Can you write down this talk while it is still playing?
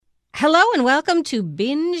Hello and welcome to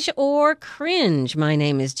Binge or Cringe. My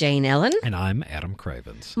name is Jane Ellen. And I'm Adam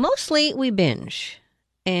Cravens. Mostly we binge.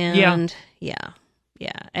 And yeah.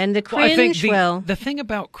 And the Well, I think cringe, the thing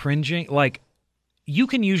about cringing, like, you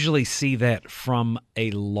can usually see that from a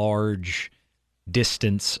large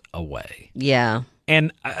distance away. Yeah.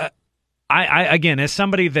 And I again, as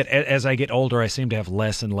somebody that as I get older, I seem to have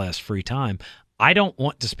less and less free time. I don't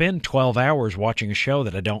want to spend 12 hours watching a show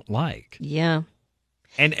that I don't like. Yeah.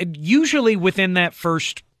 And usually within that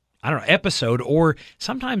first, episode, or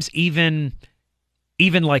sometimes even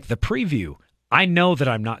like the preview, I know that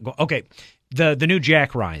I'm not going. Okay, the new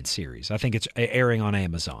Jack Ryan series, I think it's airing on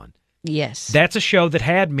Amazon. Yes. That's a show that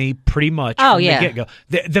had me pretty much from the get-go.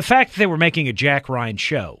 The fact that they were making a Jack Ryan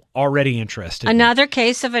show already interested me. Another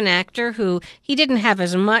case of an actor who he didn't have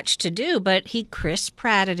as much to do, but he Chris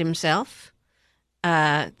Pratted himself.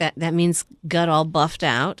 That means gut all buffed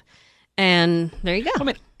out. And there you go. I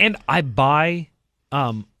mean, and I buy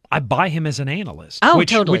him as an analyst. Oh,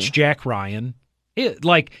 totally. Which Jack Ryan,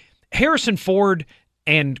 like Harrison Ford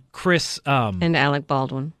and Chris and Alec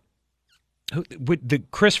Baldwin, the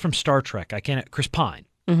Chris from Star Trek. Chris Pine.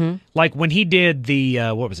 Mm-hmm. Like when he did the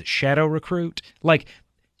Shadow Recruit. Like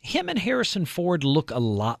him and Harrison Ford look a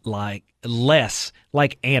lot less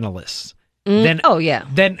like analysts. Than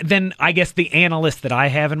I guess the analyst that I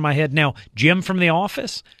have in my head now. Jim from The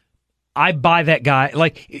Office. I buy that guy.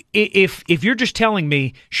 Like, if you're just showing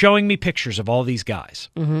me pictures of all these guys,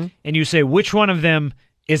 mm-hmm. and you say, which one of them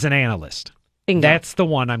is an analyst? Bingo. That's the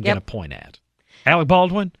one I'm going to point at. Alec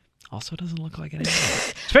Baldwin also doesn't look like an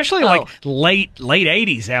analyst. Especially like late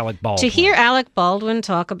 80s Alec Baldwin. To hear Alec Baldwin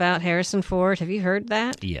talk about Harrison Ford, have you heard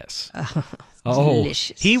that? Yes.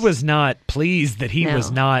 Delicious. He was not pleased that he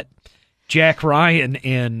was not Jack Ryan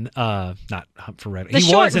in, not Hunt for Red. The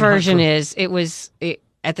short version is,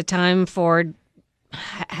 at the time, Ford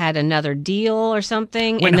had another deal or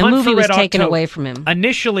something, and the movie was taken away from him.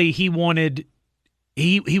 Initially, they wanted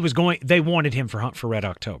him for Hunt for Red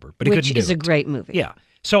October, but he couldn't do it. Which is a great movie. Yeah.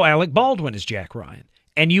 So Alec Baldwin is Jack Ryan.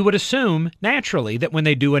 And you would assume, naturally, that when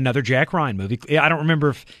they do another Jack Ryan movie, I don't remember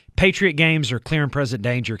if Patriot Games or Clear and Present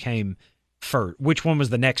Danger came first, which one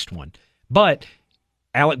was the next one. But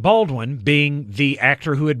Alec Baldwin, being the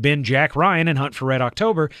actor who had been Jack Ryan in Hunt for Red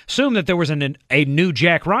October, assumed that there was a new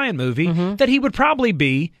Jack Ryan movie, mm-hmm. that he would probably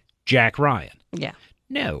be Jack Ryan. Yeah.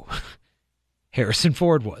 No. Harrison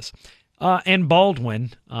Ford was. And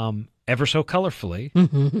Baldwin, ever so colorfully,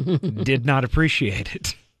 did not appreciate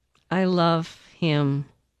it. I love him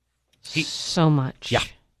so much. Yeah.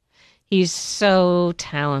 He's so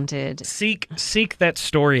talented. Seek that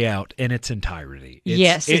story out in its entirety.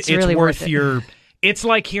 It's really worth it. It's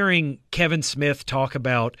like hearing Kevin Smith talk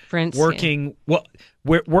about working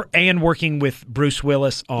with Bruce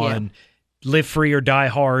Willis on Live Free or Die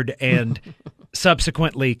Hard and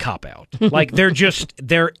subsequently Cop Out. Like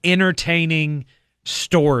they're entertaining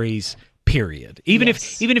stories, period. Even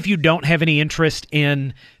if you don't have any interest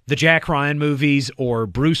in the Jack Ryan movies or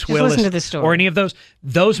Bruce Willis listen to the story. Or any of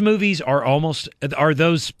those movies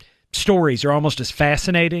those stories are almost as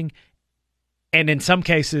fascinating, and in some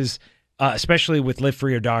cases, especially with Live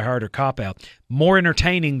Free or Die Hard or Cop Out, more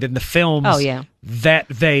entertaining than the films that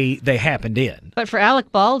they happened in. But for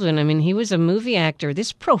Alec Baldwin, I mean, he was a movie actor.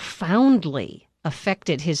 This profoundly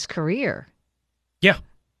affected his career. Yeah.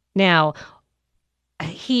 Now,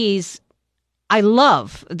 I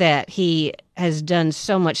love that he has done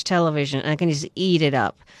so much television, and I can just eat it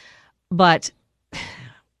up. But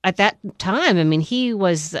at that time, I mean, he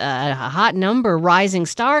was a hot number, rising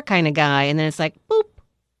star kind of guy, and then it's like, boop,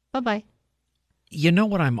 bye-bye. You know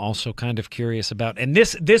what I'm also kind of curious about? And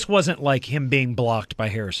this wasn't like him being blocked by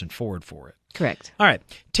Harrison Ford for it. Correct. All right.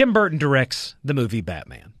 Tim Burton directs the movie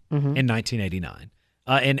Batman in 1989.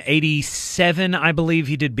 In 87, I believe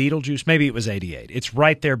he did Beetlejuice. Maybe it was 88. It's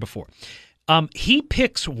right there before. He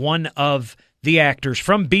picks one of the actors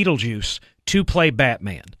from Beetlejuice to play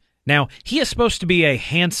Batman. Now, he is supposed to be a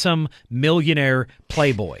handsome millionaire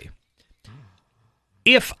playboy.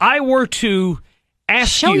 If I were to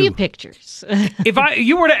show you pictures. If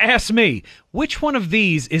you were to ask me, which one of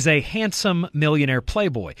these is a handsome millionaire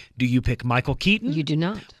playboy? Do you pick Michael Keaton? You do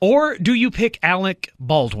not. Or do you pick Alec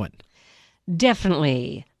Baldwin?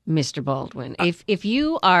 Definitely Mr. Baldwin. If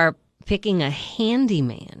you are picking a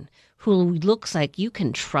handyman who looks like you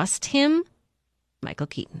can trust him, Michael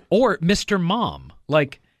Keaton. Or Mr. Mom.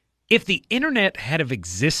 Like, if the internet had have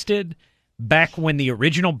existed back when the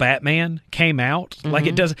original Batman came out, like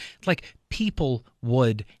it does, like people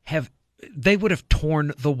would have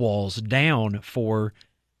torn the walls down for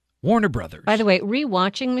Warner Brothers. By the way,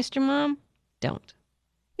 rewatching Mr. Mom, don't.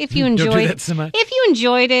 If you Don't do enjoyed, that so much. if you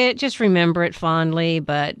enjoyed it, just remember it fondly.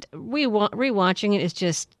 But rewatching it is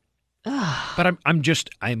just. But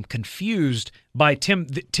I'm confused by Tim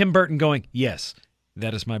Burton going, yes,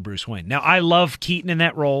 that is my Bruce Wayne. Now, I love Keaton in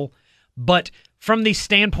that role, but from the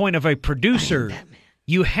standpoint of a producer,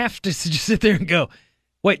 you have to just sit there and go,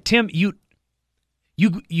 wait, Tim, you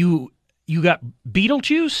got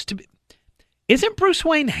Beetlejuice to be, isn't Bruce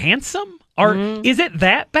Wayne handsome? Or is it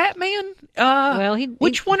that Batman? Well,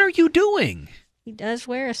 which one are you doing? He does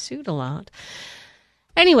wear a suit a lot.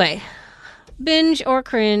 Anyway, binge or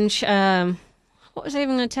cringe. What was I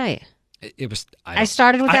even going to tell you? It was. I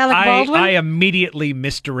started with Alec Baldwin. I immediately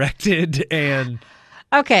misdirected and.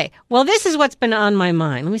 Okay, well, this is what's been on my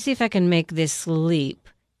mind. Let me see if I can make this leap.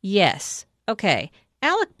 Yes. Okay,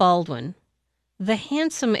 Alec Baldwin, the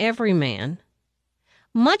handsome everyman,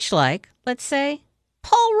 much like, let's say,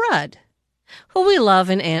 Paul Rudd, who we love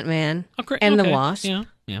in Ant-Man and the Wasp.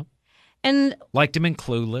 Yeah. And liked him in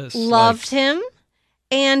Clueless. Loved him.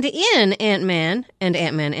 And in Ant-Man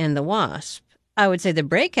and the Wasp, I would say the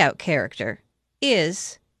breakout character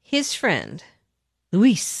is his friend,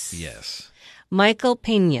 Luis. Yes. Michael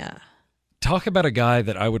Pena. Talk about a guy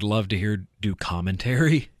that I would love to hear do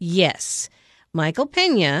commentary. Yes. Michael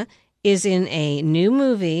Pena is in a new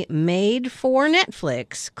movie made for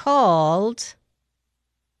Netflix called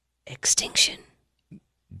Extinction.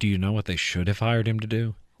 Do you know what they should have hired him to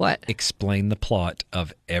do? What? Explain the plot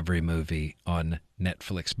of every movie on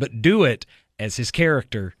Netflix, but do it as his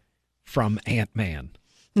character from Ant-Man.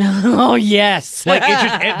 Oh, yes. Like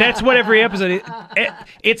that's what every episode is.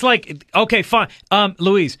 It's like, okay, fine.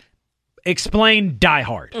 Louise, explain Die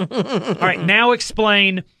Hard. All right, now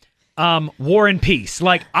explain War and Peace.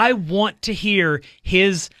 Like, I want to hear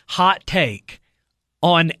his hot take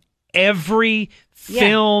on every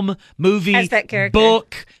film, movie, as that character.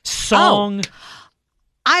 Book, song. Oh,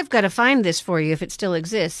 I've got to find this for you if it still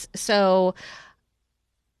exists. So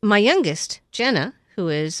my youngest, Jenna, who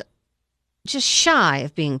is just shy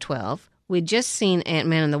of being 12, we'd just seen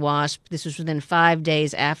Ant-Man and the Wasp. This was within 5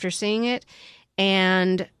 days after seeing it.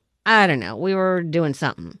 And I don't know, we were doing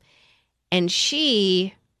something. And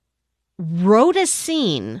she wrote a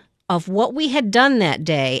scene of what we had done that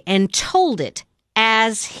day and told it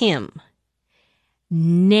as him.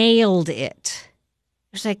 Nailed it.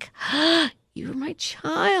 It was like, you were my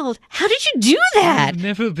child. How did you do that? I've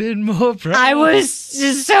never been more proud. I was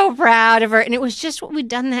just so proud of her. And it was just what we'd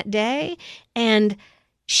done that day. And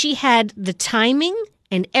she had the timing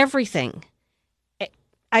and everything.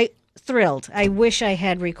 I thrilled. I wish I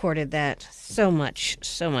had recorded that so much.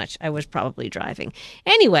 I was probably driving.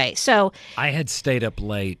 Anyway, so I had stayed up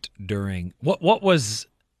late during what was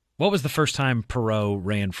the first time Perot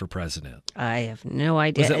ran for president? I have no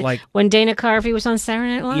idea. Was it like when Dana Carvey was on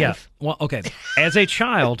Saturday Night Live? Yeah. Well, okay. As a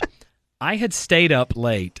child, I had stayed up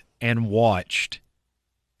late and watched.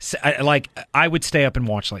 I would stay up and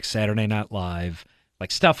watch like Saturday Night Live,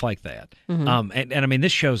 like stuff like that. Mm-hmm. And I mean,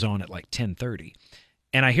 this show's on at like 10:30,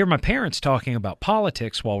 and I hear my parents talking about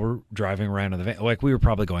politics while we're driving around in the van. Like we were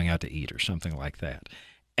probably going out to eat or something like that,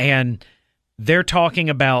 and they're talking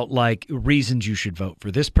about like reasons you should vote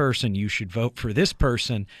for this person, you should vote for this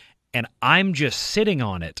person. And I'm just sitting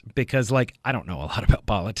on it because, like, I don't know a lot about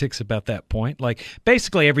politics about that point. Like,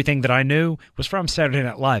 basically everything that I knew was from Saturday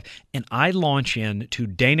Night Live. And I launch into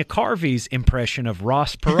Dana Carvey's impression of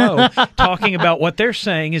Ross Perot talking about what they're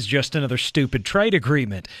saying is just another stupid trade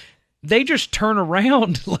agreement. They just turn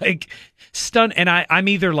around like stunned. And I'm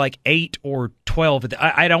either like 8 or 12.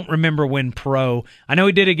 I don't remember when Perot, I know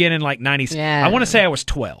he did again in like 90s. Yeah. I want to say I was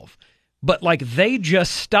 12. But like they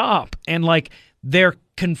just stop and like they're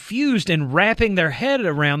confused and wrapping their head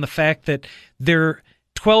around the fact that their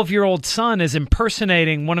 12-year-old son is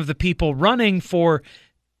impersonating one of the people running for.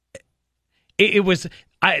 It was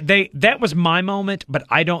that was my moment, but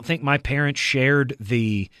I don't think my parents shared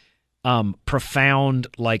the profound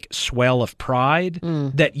like swell of pride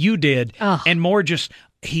that you did, and more just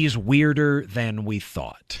he's weirder than we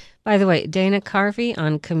thought. By the way, Dana Carvey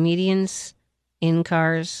on Comedians in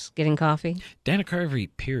Cars Getting Coffee. Dana Carvey,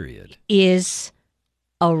 period, is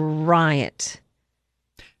a riot.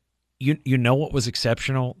 You know what was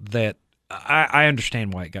exceptional? That I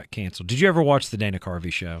understand why it got canceled. Did you ever watch the Dana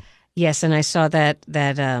Carvey show? Yes, and I saw that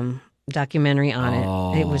documentary on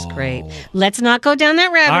it. It was great. Let's not go down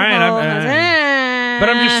that rabbit hole. But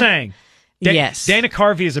I'm just saying. Yes. Dana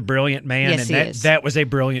Carvey is a brilliant man, yes, and that was a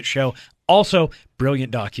brilliant show. Also,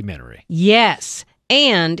 brilliant documentary. Yes.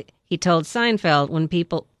 And he told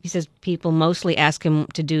Seinfeld he says people mostly ask him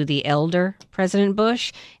to do the elder President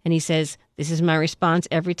Bush, and he says, this is my response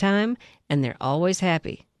every time, and they're always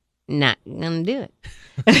happy. not gonna do it.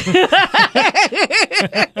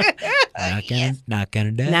 Not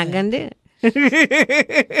gonna do it. Not gonna do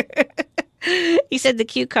it. He said the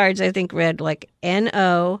cue cards, I think, read like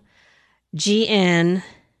NOGNDOI.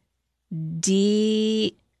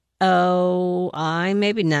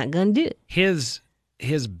 Maybe not gonna do it. His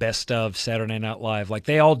best of Saturday Night Live, like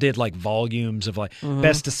they all did like volumes of like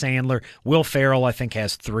best of Sandler. Will Ferrell, I think,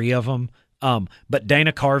 has 3 of them. But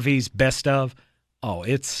Dana Carvey's best of,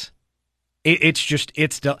 I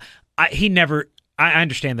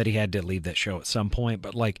understand that he had to leave that show at some point,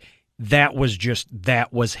 but like that was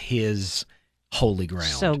his holy ground.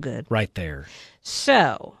 So good. Right there.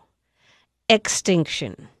 So,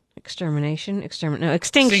 Extinction. Extermination? Extinction.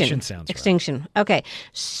 Extinction sounds Extinction. Right. Okay.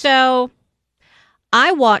 So,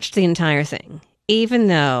 I watched the entire thing, even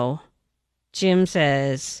though Jim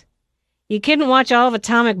says, you couldn't watch all of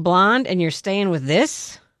Atomic Blonde and you're staying with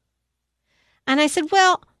this? And I said,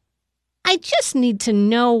 well, I just need to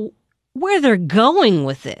know where they're going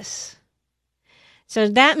with this. So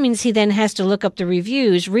that means he then has to look up the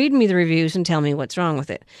reviews, read me the reviews, and tell me what's wrong with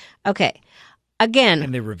it. Okay. Again.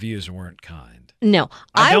 And the reviews weren't kind. No.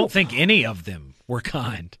 I don't think any of them were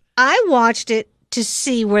kind. I watched it to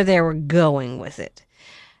see where they were going with it.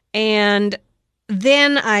 And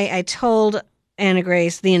then I told Anna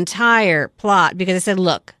Grace the entire plot because I said,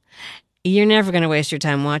 look, you're never going to waste your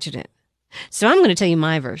time watching it. So I'm going to tell you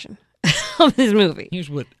my version of this movie. Here's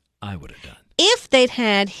what I would have done. If they'd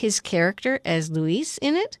had his character as Luis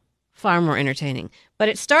in it, far more entertaining. But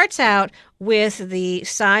it starts out with the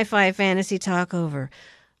sci-fi fantasy talk over,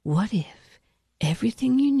 what if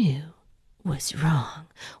everything you knew was wrong?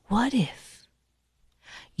 What if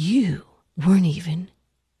you weren't even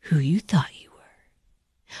who you thought you were?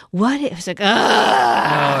 What if it's like, oh dear,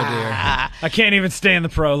 I can't even stand the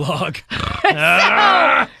prologue.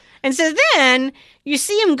 And so then you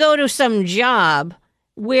see him go to some job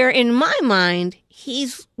where, in my mind,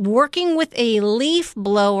 he's working with a leaf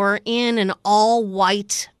blower in an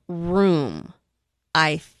all-white room,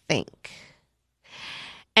 I think.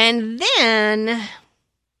 And then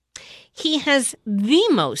he has the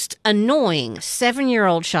most annoying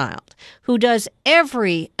 7-year-old child who does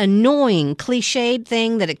every annoying, cliched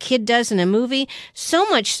thing that a kid does in a movie. So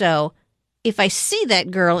much so, if I see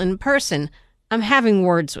that girl in person, I'm having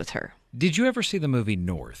words with her. Did you ever see the movie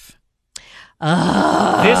North?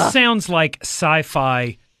 This sounds like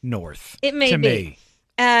sci-fi North. It may to be.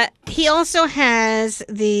 me. He also has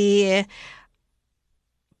the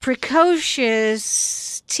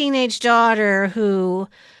precocious teenage daughter who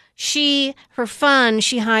for fun,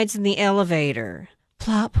 she hides in the elevator.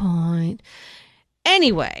 Plot point.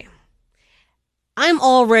 Anyway, I'm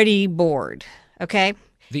already bored, okay?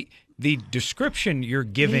 The description you're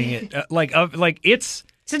giving it, it's...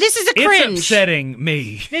 So this is a cringe. It's upsetting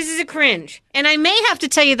me. This is a cringe. And I may have to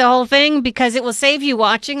tell you the whole thing because it will save you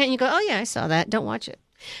watching it and you go, oh yeah, I saw that. Don't watch it.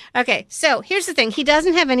 Okay, so here's the thing. He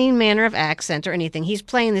doesn't have any manner of accent or anything. He's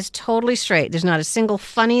playing this totally straight. There's not a single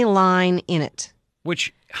funny line in it.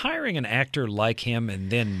 Which, hiring an actor like him and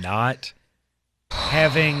then not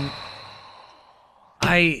having...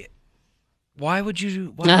 Why would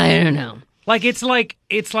you... I don't know. Like, it's like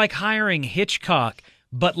hiring Hitchcock,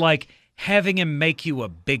 but like... having him make you a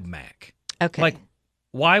Big Mac. Okay. Like,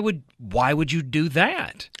 why would you do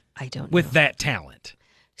that? I don't know. With that talent.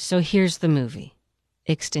 So here's the movie.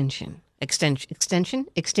 Extinction. Extension?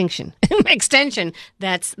 Extension.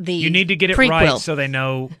 That's the You need to get it prequel. right so they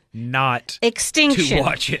know not Extinction. to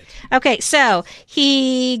watch it. Okay, so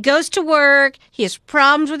he goes to work. He has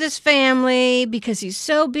problems with his family because he's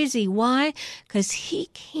so busy. Why? Because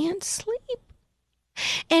he can't sleep.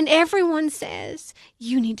 And everyone says,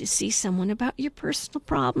 you need to see someone about your personal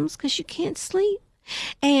problems because you can't sleep.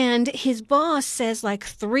 And his boss says like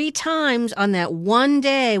 3 times on that one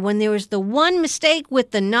day when there was the one mistake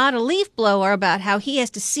with the not a leaf blower about how he has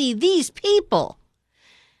to see these people.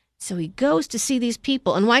 So he goes to see these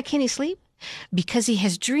people. And why can't he sleep? Because he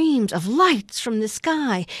has dreams of lights from the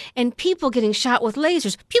sky and people getting shot with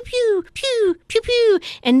lasers. Pew, pew, pew, pew, pew.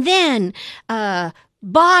 And then,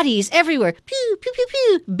 bodies everywhere. Pew, pew, pew,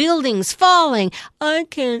 pew. Buildings falling. I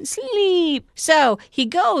can't sleep. So he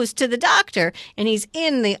goes to the doctor and he's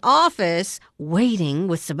in the office waiting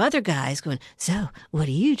with some other guys going, so what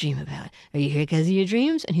do you dream about? Are you here because of your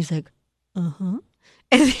dreams? And he's like, uh-huh.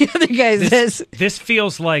 And the other guy says... This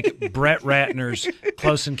feels like Brett Ratner's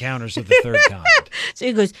Close Encounters of the Third Kind. So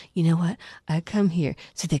he goes, you know what? I come here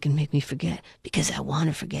so they can make me forget because I want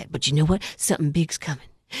to forget. But you know what? Something big's coming.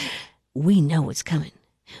 We know what's coming.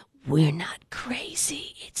 We're not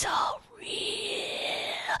crazy. It's all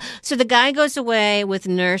real. So the guy goes away with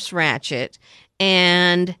Nurse Ratched,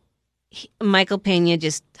 and Michael Pena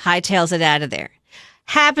just hightails it out of there.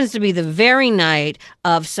 Happens to be the very night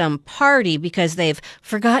of some party because they've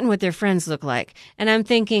forgotten what their friends look like. And I'm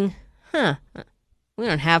thinking, we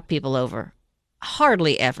don't have people over.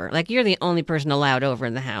 Hardly ever. Like, you're the only person allowed over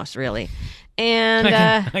in the house, really.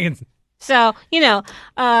 And so,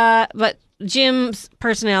 but Jim's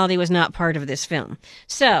personality was not part of this film.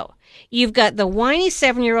 So you've got the whiny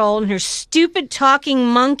 7-year-old and her stupid talking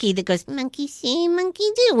monkey that goes, monkey see, monkey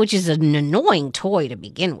do, which is an annoying toy to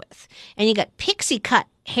begin with. And you got pixie cut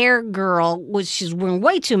hair girl, which she's wearing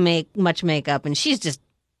way too much makeup, and she's just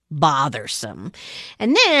bothersome.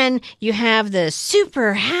 And then you have the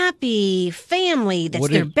super happy family that's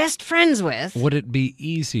they're best friends with. Would it be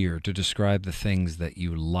easier to describe the things that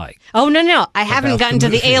you like? Oh, no. I haven't gotten to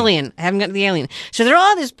the alien. So they're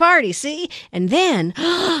all at this party, see? And then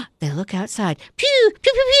they look outside. Pew,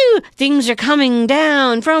 pew, pew, pew. Things are coming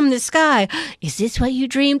down from the sky. Is this what you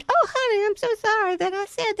dreamed? Oh, honey, I'm so sorry that I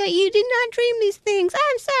said that you did not dream these things.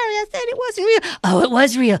 I'm sorry I said it wasn't real. Oh, it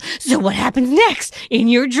was real. So what happens next in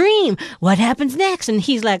your dream? What happens next? And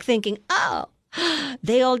he's like thinking, oh,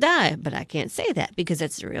 they all die. But I can't say that because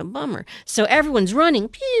that's a real bummer. So everyone's running.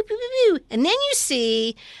 Pew, pew, pew, pew. And then you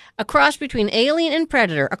see a cross between Alien and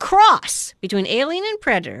Predator.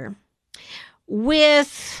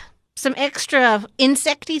 With some extra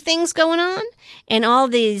insecty things going on. And all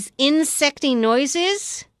these insecty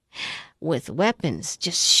noises with weapons.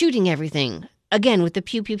 Just shooting everything. Again, with the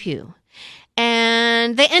pew, pew, pew.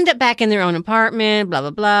 And they end up back in their own apartment, blah, blah,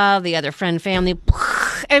 blah. The other family,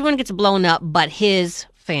 everyone gets blown up but his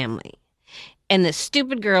family. And the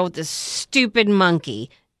stupid girl with the stupid monkey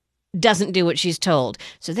doesn't do what she's told.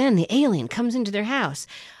 So then the alien comes into their house.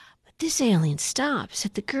 But this alien stops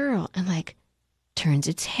at the girl and, turns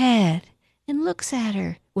its head and looks at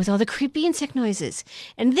her with all the creepy insect noises.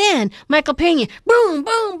 And then Michael Pena, boom,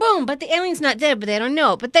 boom, boom. But the alien's not dead, but they don't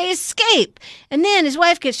know. But they escape. And then his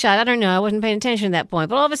wife gets shot. I don't know. I wasn't paying attention at that point.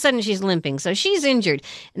 But all of a sudden she's limping. So she's injured.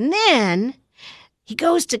 And then he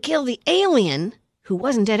goes to kill the alien, who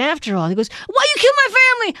wasn't dead after all. He goes, why you kill my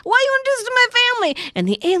family? Why you want to do this to my family? And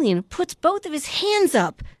the alien puts both of his hands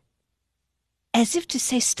up as if to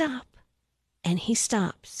say stop. And he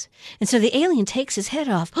stops. And so the alien takes his head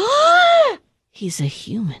off. He's a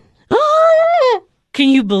human. Can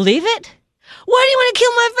you believe it? Why do you want to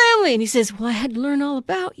kill my family? And he says, well, I had to learn all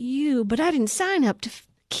about you, but I didn't sign up to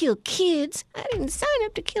kill kids. I didn't sign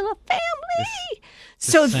up to kill a family.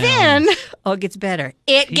 So then, it gets better.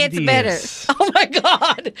 It gets better. Oh, my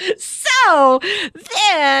God. So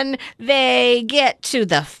then they get to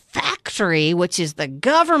the factory, which is the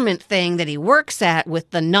government thing that he works at with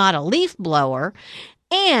the not a leaf blower,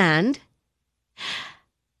 and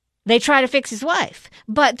they try to fix his wife,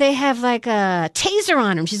 but they have a taser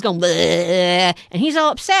on him. She's going, bleh, and he's all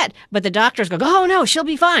upset. But the doctors go, oh, no, she'll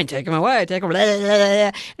be fine. Take him away. Take her.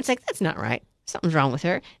 Bleh. It's like, that's not right. Something's wrong with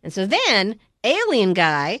her. And so then alien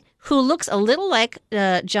guy, who looks a little like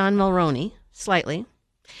John Mulroney, slightly,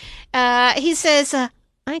 he says,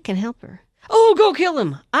 I can help her. Oh, go kill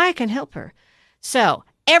him. I can help her. So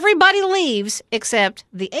everybody leaves except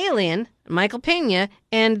the alien, Michael Pena,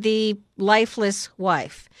 and the lifeless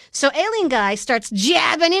wife. So alien guy starts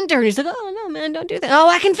jabbing into her. He's like, oh, no, man, don't do that. Oh,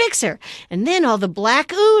 I can fix her. And then all the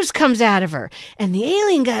black ooze comes out of her. And the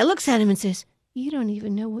alien guy looks at him and says, you don't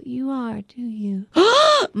even know what you are, do you?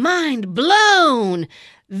 Mind blown.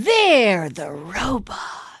 They're the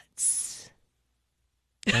robots.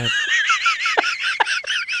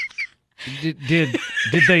 Did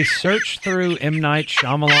they search through M. Night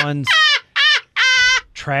Shyamalan's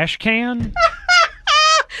trash can?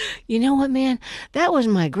 You know what, man? That was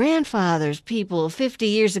my grandfather's people 50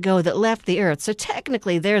 years ago that left the Earth. So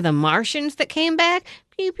technically, they're the Martians that came back.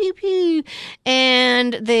 Pew, pew, pew.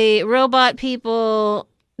 And the robot people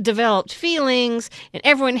developed feelings, and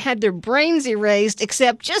everyone had their brains erased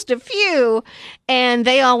except just a few, and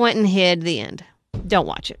they all went and hid. The end. Don't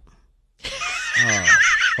watch it.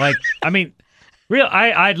 I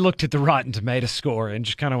looked at the Rotten Tomato score and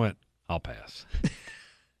just kind of went, I'll pass.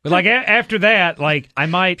 But after that, I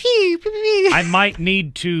might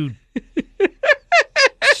need to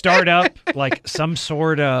start up some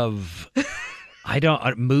sort of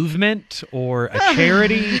a movement or a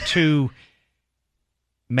charity to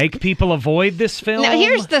make people avoid this film. Now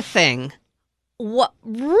here's the thing. What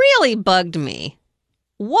really bugged me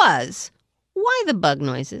was, why the bug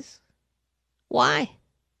noises? Why?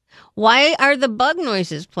 Why are the bug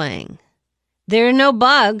noises playing? There are no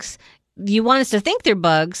bugs. You want us to think they're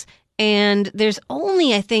bugs, and there's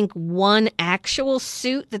only, I think, one actual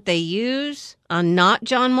suit that they use on not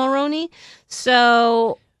John Mulroney.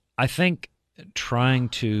 So I think trying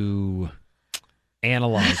to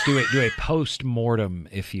analyze, do a post-mortem,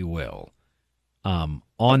 if you will,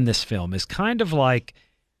 on this film is kind of like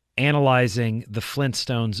analyzing the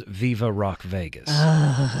Flintstones' Viva Rock Vegas.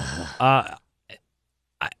 I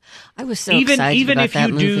was so excited about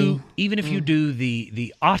that movie. Even if you do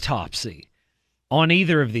the autopsy on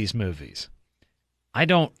either of these movies, I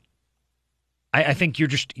think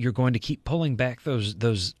you're going to keep pulling back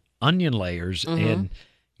those onion layers, and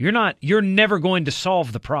you're never going to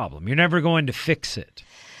solve the problem. You're never going to fix it.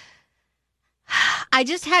 I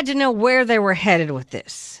just had to know where they were headed with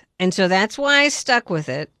this, and so that's why I stuck with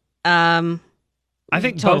it. I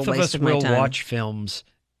think both of us will watch films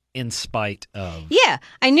in spite of. Yeah,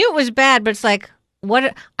 I knew it was bad, but it's like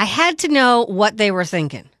I had to know what they were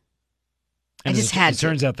thinking. And it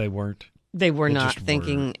turns out they weren't. They were not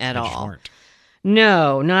thinking at all. Weren't.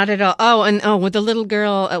 No, not at all. Oh, with the little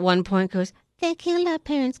girl at one point goes, "They killed our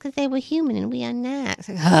parents because they were human and we are not." It's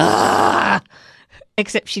like, ah!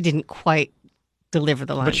 Except she didn't quite deliver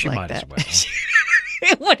the lines but she like might that. As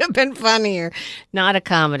well. It would have been funnier. Not a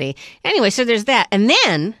comedy. Anyway, so there's that. And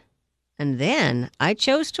then I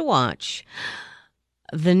chose to watch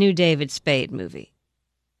the new David Spade movie.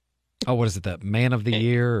 Oh, what is it? That Man of the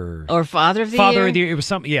Year or Father of the Year? Father of the Year. It was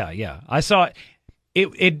something. Yeah. I saw it.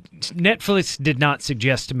 Netflix did not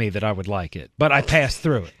suggest to me that I would like it, but I passed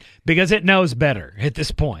through it because it knows better at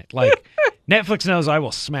this point. Like Netflix knows I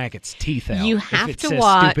will smack its teeth out. You have if it to says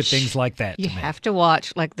watch stupid things like that. You have to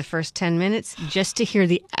watch like the first 10 minutes just to hear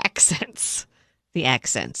the accents. The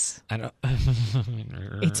accents. I don't.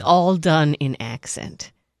 It's all done in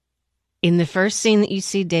accent. In the first scene that you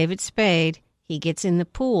see David Spade, he gets in the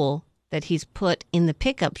pool that he's put in the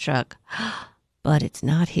pickup truck. But it's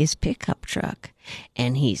not his pickup truck.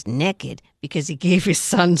 And he's naked because he gave his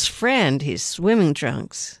son's friend his swimming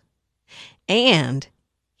trunks. And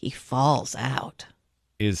he falls out.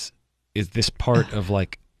 Is this part of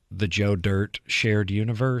like the Joe Dirt shared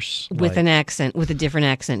universe? With an accent, with a different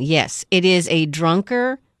accent. Yes, it is a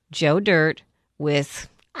drunker Joe Dirt with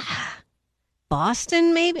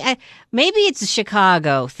Boston, maybe? Maybe it's a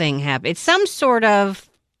Chicago thing happened. It's some sort of...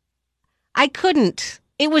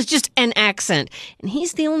 It was just an accent, and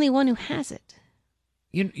he's the only one who has it.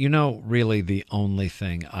 You know, really the only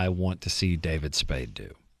thing I want to see David Spade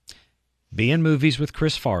do. Be in movies with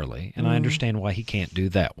Chris Farley, and I understand why he can't do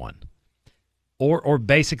that one. Or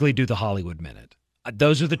basically do the Hollywood Minute.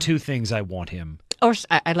 Those are the two things I want him Or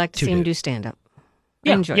I'd like to see him do stand-up.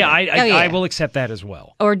 I will accept that as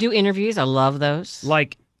well. Or do interviews. I love those.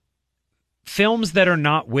 Like, films that are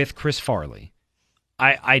not with Chris Farley,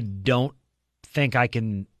 I don't think I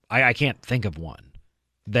can't think of one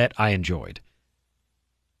that I enjoyed.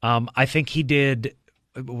 I think he did,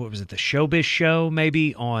 what was it, the Showbiz Show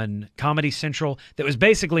maybe on Comedy Central that was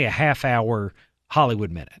basically a half-hour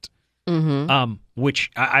Hollywood Minute,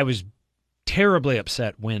 which I was terribly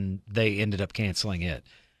upset when they ended up canceling it.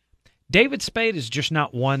 David Spade is just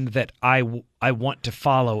not one that I want to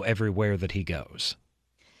follow everywhere that he goes.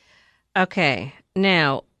 Okay,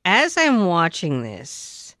 now, as I'm watching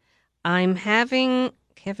this, I'm having...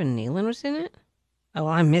 Kevin Nealon was in it? Oh,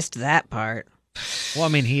 I missed that part. Well, I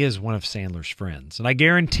mean, he is one of Sandler's friends, and I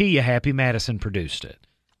guarantee you Happy Madison produced it.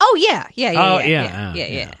 Oh, yeah.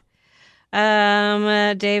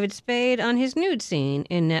 David Spade on his nude scene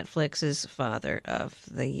in Netflix's Father of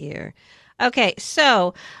the Year. Okay,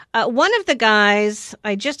 so one of the guys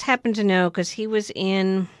I just happened to know because he was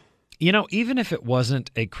in... You know, even if it wasn't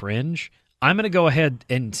a cringe, I'm going to go ahead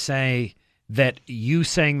and say that you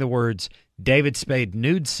saying the words David Spade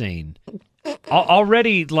nude scene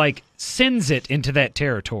already like sends it into that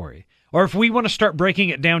territory. Or if we want to start breaking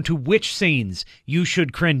it down to which scenes you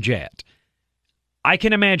should cringe at, I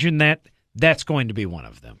can imagine that's going to be one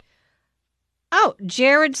of them. Oh,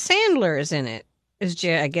 Jared Sandler is in it.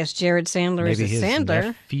 I guess Jared Sandler Maybe is a his Sandler.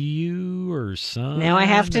 Nephew or son. Now I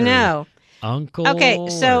have to know. Uncle. Okay,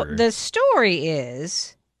 so the story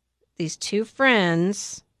is these two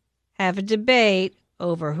friends have a debate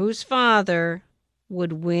over whose father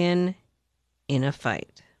would win in a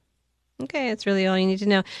fight. Okay, that's really all you need to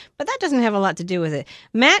know. But that doesn't have a lot to do with it.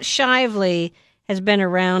 Matt Shively has been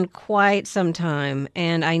around quite some time,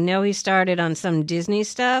 and I know he started on some Disney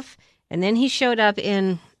stuff, and then he showed up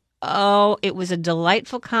in, it was a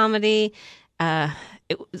delightful comedy.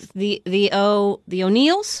 It was the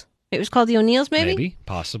O'Neills. It was called The O'Neills, maybe? Maybe,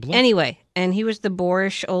 possibly. Anyway, and he was the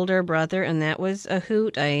boorish older brother, and that was a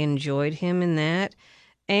hoot. I enjoyed him in that.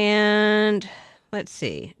 And let's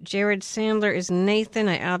see. Jared Sandler is Nathan.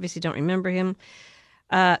 I obviously don't remember him.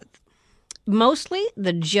 Mostly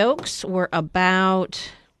the jokes were about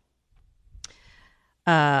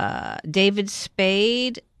David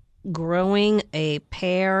Spade growing a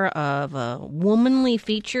pair of womanly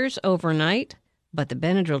features overnight, but the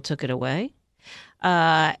Benadryl took it away.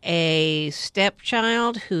 A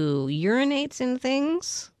stepchild who urinates in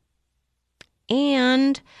things.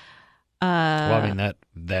 And well, I mean,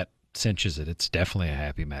 that cinches it. It's definitely a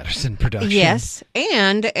Happy Madison production. yes,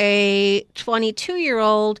 and a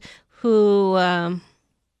 22-year-old who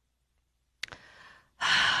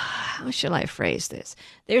how shall I phrase this?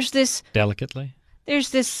 Delicately.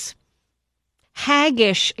 There's this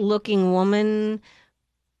haggish looking woman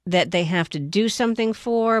that they have to do something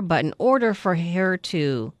for, but in order for her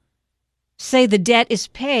to say the debt is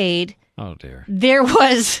paid, oh dear, there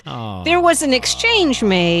was an exchange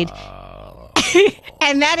made,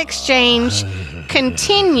 and that exchange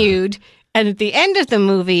continued. And at the end of the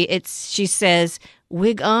movie, she says,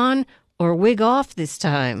 "Wig on or wig off this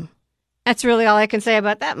time." That's really all I can say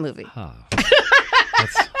about that movie.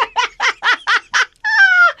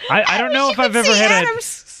 I don't know if I've ever had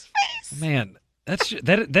Adam's face. Man,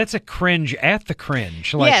 that's a cringe at the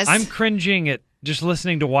cringe. Like, yes. I'm cringing at just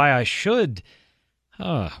listening to why I should.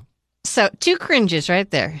 So 2 cringes right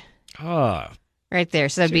there. Right there.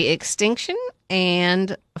 So that'd be Extinction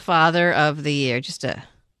and Father of the Year. Just a...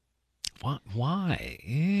 Why?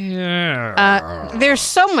 Yeah. There's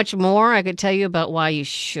so much more I could tell you about why you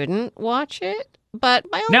shouldn't watch it, but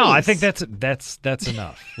by all means. I think that's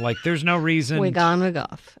enough. Like, there's no reason. Wig on, wig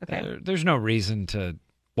off. Okay. There's no reason to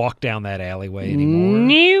walk down that alleyway anymore.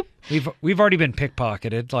 Nope. We've already been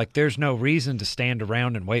pickpocketed. Like, there's no reason to stand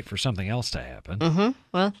around and wait for something else to happen. Mm-hmm.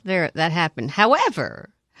 Well, that happened.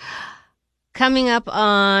 However, coming up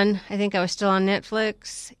on, I think I was still on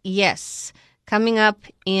Netflix. Yes. Coming up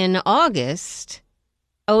in August,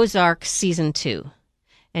 Ozark Season 2.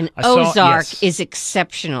 And Ozark is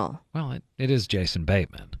exceptional. Well, it is Jason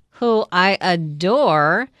Bateman, who I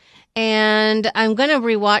adore. And I'm going to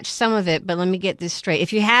rewatch some of it, but let me get this straight.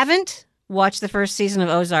 If you haven't, watch the first season of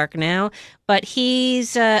Ozark now. But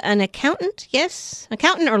he's an accountant, yes?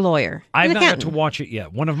 Accountant or lawyer? I've not got to watch it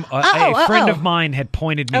yet. A friend of mine had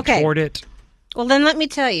pointed me toward it. Well, then let me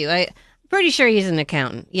tell you. I'm pretty sure he's an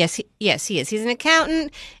accountant. Yes, he is. He's an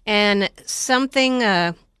accountant, and some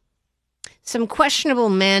questionable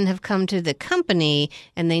men have come to the company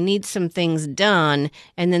and they need some things done.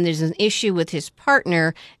 And then there's an issue with his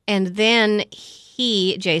partner. And then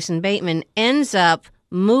he, Jason Bateman, ends up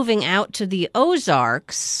moving out to the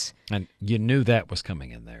Ozarks. And you knew that was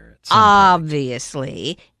coming in there. At some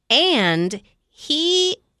obviously. Point. And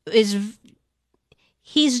he's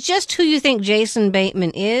just who you think Jason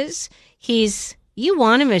Bateman is. You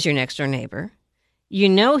want him as your next door neighbor. You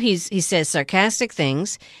know he says sarcastic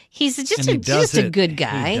things. He's just a good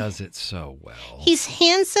guy. He does it so well. He's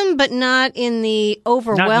handsome, but not in the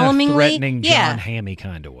overwhelmingly... Not in a threatening John Hammond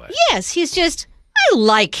kind of way. Yes, he's just... I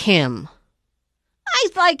like him. I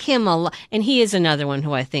like him a lot. And he is another one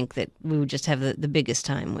who I think that we would just have the biggest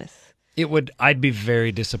time with. I'd be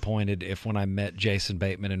very disappointed if when I met Jason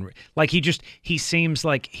Bateman and he seems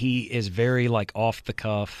like he is very like off the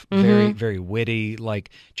cuff, very, very witty,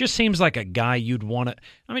 like just seems like a guy you'd want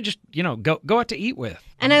to, just, go out to eat with.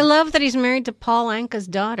 And I love that he's married to Paul Anka's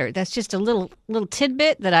daughter. That's just a little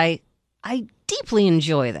tidbit that I deeply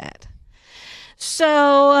enjoy that.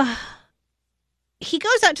 So he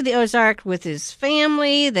goes out to the Ozark with his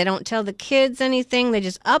family. They don't tell the kids anything. They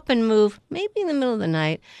just up and move, maybe in the middle of the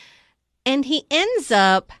night. And he ends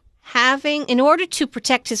up having, in order to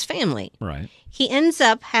protect his family, right, he ends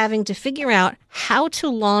up having to figure out how to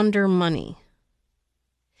launder money.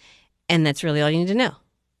 And that's really all you need to know.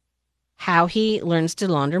 How he learns to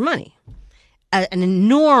launder money. An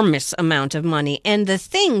enormous amount of money. And the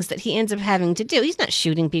things that he ends up having to do, he's not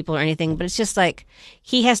shooting people or anything, but it's just like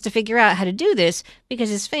he has to figure out how to do this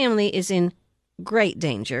because his family is in great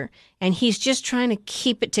danger. And he's just trying to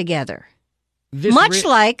keep it together. Much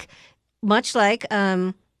like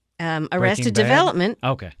Arrested Development.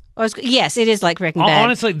 Okay. Yes, it is like Breaking Bad.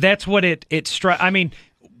 Honestly, that's what it struck. I mean,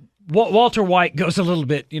 Walter White goes a little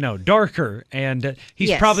bit, darker, and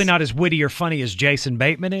he's probably not as witty or funny as Jason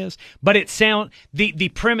Bateman is. But the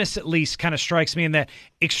premise at least kind of strikes me in that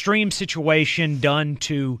extreme situation done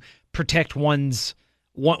to protect one's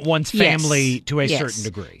family to a certain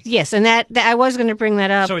degree. Yes, and that I was going to bring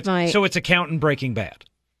that up. So it's accountant Breaking Bad.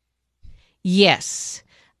 Yes.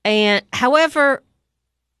 And however,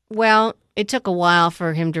 it took a while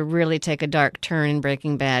for him to really take a dark turn in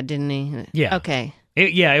Breaking Bad, didn't he? Yeah. Okay.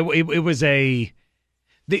 It was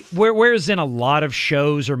whereas in a lot of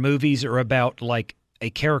shows or movies are about like a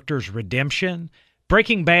character's redemption,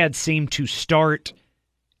 Breaking Bad seemed to start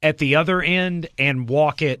at the other end and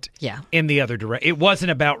walk it Yeah. in the other direction. It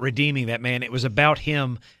wasn't about redeeming that man. It was about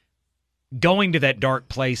him going to that dark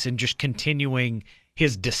place and just continuing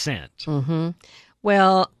his descent. Mm-hmm.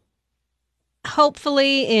 Well,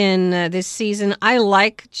 hopefully in this season, I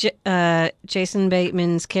like Jason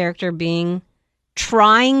Bateman's character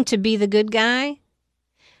trying to be the good guy.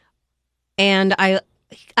 And I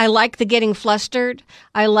like the getting flustered.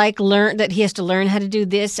 I like that he has to learn how to do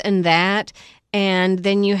this and that. And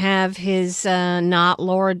then you have his not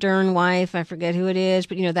Laura Dern wife. I forget who it is,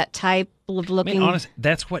 but that type of looking. I mean, honestly,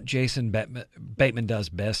 that's what Jason Bateman does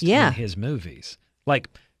best Yeah. in his movies. Like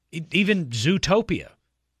even Zootopia,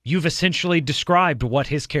 you've essentially described what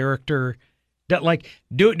his character that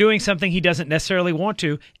doing something he doesn't necessarily want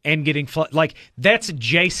to and getting that's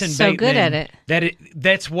Jason so Bateman. Good at it.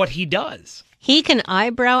 That's what he does. He can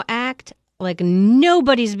eyebrow act like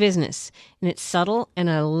nobody's business, and it's subtle, and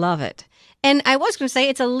I love it. And I was going to say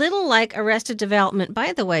it's a little like Arrested Development.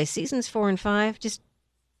 By the way, seasons 4 and 5, just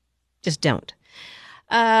don't.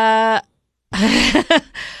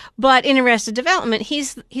 But in Arrested Development,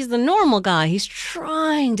 he's the normal guy. He's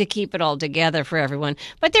trying to keep it all together for everyone,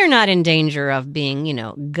 but they're not in danger of being,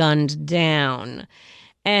 gunned down.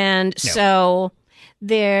 And so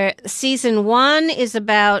season 1 is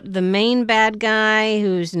about the main bad guy,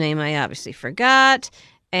 whose name I obviously forgot.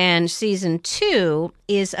 And season 2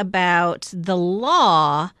 is about the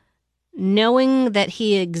law knowing that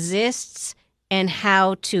he exists and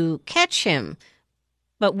how to catch him.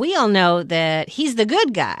 But we all know that he's the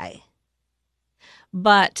good guy.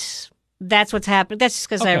 But that's what's happened. That's just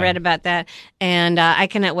because I read about that. And I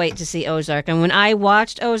cannot wait to see Ozark. And when I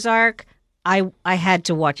watched Ozark, I had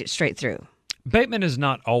to watch it straight through. Bateman is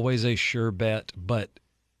not always a sure bet, but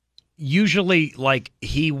usually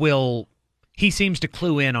he seems to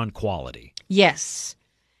clue in on quality. Yes.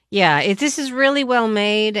 Yeah, this is really well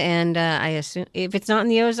made, and I assume if it's not in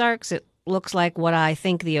the Ozarks, it looks like what I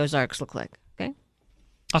think the Ozarks look like. Okay?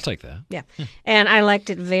 I'll take that. Yeah. And I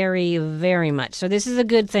liked it very, very much. So this is a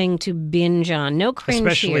good thing to binge on. No cringe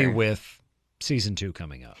especially here. With season 2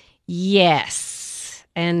 coming up. Yes.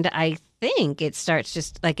 And I think it starts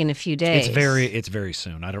just like in a few days. It's very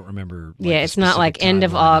soon. I don't remember. It's not like end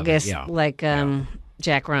of August, like Yeah.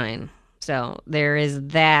 Jack Ryan. So there is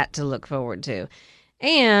that to look forward to.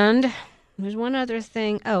 And there's one other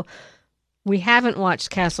thing. Oh, we haven't watched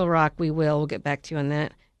Castle Rock. We will. We'll get back to you on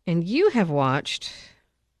that. And you have watched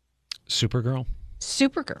Supergirl.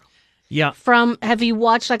 Yeah. Have you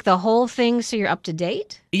watched like the whole thing so you're up to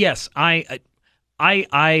date? Yes, I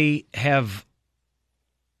have.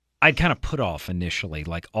 I'd kind of put off initially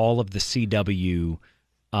like all of the CW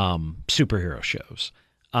superhero shows.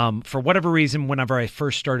 For whatever reason, whenever I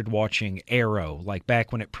first started watching Arrow, like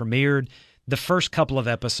back when it premiered, the first couple of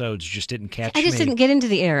episodes just didn't catch me. I just didn't get into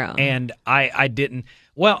the Arrow. And I didn't.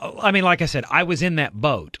 Well, I mean, like I said, I was in that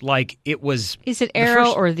boat. Like it was. Is it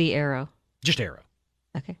Arrow or The Arrow? Just Arrow.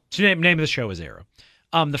 Okay. So the name of the show is Arrow.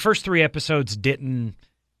 The first 3 episodes didn't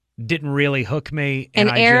really hook me. And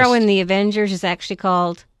Arrow in the Avengers is actually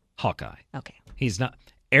called Hawkeye. Okay. He's not.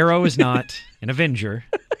 Arrow is not an Avenger.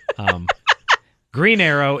 Green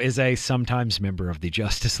Arrow is a sometimes member of the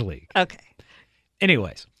Justice League. Okay.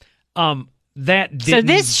 Anyways, that didn't, so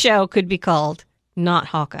this show could be called not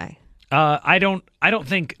Hawkeye. I don't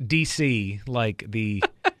think DC, like the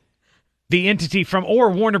entity from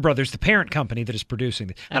or Warner Brothers, the parent company that is producing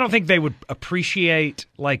this, I don't think they would appreciate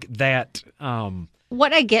like that.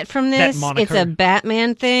 What I get from this, moniker. It's a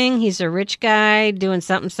Batman thing. He's a rich guy doing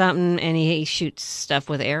something, and he shoots stuff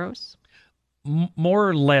with arrows. More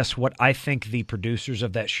or less what I think the producers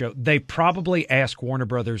of that show, they probably asked Warner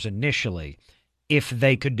Brothers initially if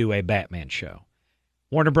they could do a Batman show.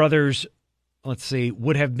 Warner Brothers,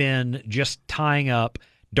 would have been just tying up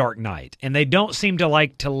Dark Knight. And they don't seem to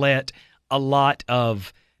like to let a lot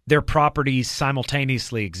of their properties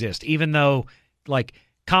simultaneously exist, even though, like,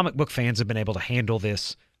 comic book fans have been able to handle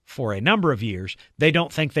this for a number of years. They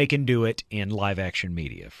don't think they can do it in live-action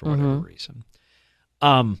media for whatever reason.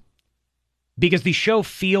 Because the show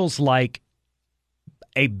feels like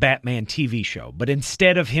a Batman TV show, but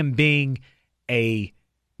instead of him being a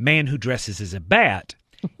man who dresses as a bat,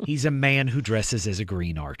 he's a man who dresses as a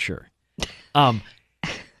Green Archer.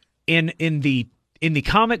 In the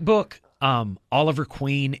comic book, Oliver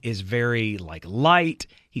Queen is very like light.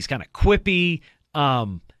 He's kind of quippy.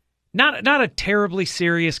 Not a terribly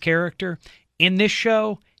serious character. In this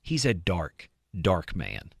show, he's a dark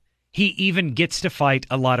man. He even gets to fight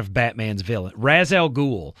a lot of Batman's villain. Ra's al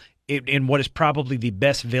Ghul, in what is probably the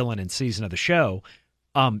best villain in season of the show,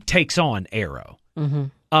 takes on Arrow.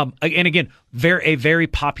 And again, a very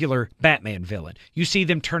popular Batman villain. You see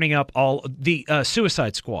them turning up all the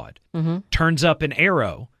Suicide Squad turns up in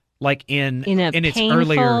Arrow, like in its painful,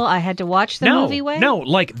 earlier. I had to watch the movie way. No,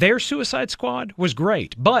 like their Suicide Squad was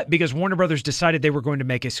great, but because Warner Brothers decided they were going to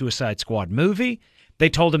make a Suicide Squad movie, they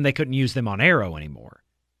told them they couldn't use them on Arrow anymore.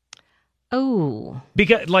 Oh,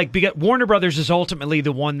 because Warner Brothers is ultimately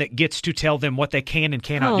the one that gets to tell them what they can and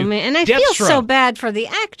cannot do. Oh man, and I feel so bad for the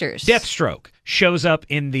actors. Deathstroke shows up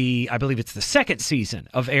in I believe it's the second season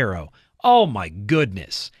of Arrow. Oh my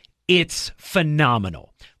goodness, it's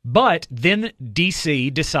phenomenal. But then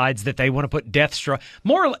DC decides that they want to put Deathstroke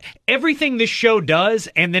everything this show does,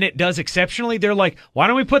 and then it does exceptionally. They're like, why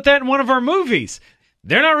don't we put that in one of our movies?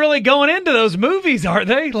 They're not really going into those movies, are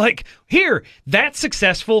they? Like, here, that's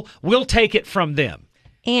successful. We'll take it from them.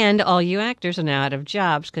 And all you actors are now out of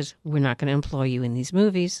jobs because we're not going to employ you in these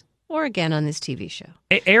movies or again on this TV show.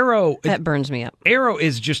 Arrow. That burns me up. Arrow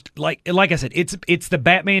is just, like I said, it's the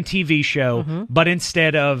Batman TV show, but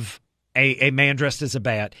instead of a man dressed as a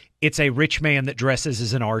bat, it's a rich man that dresses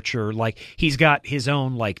as an archer. Like, he's got his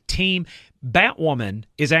own, like, team. Batwoman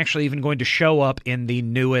is actually even going to show up in the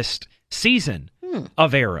newest season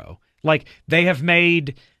of Arrow. Like, they have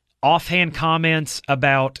made offhand comments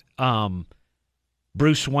about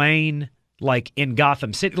Bruce Wayne, like, in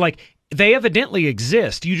Gotham City. Like, they evidently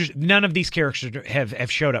exist. None of these characters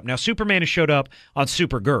have showed up. Now, Superman has showed up on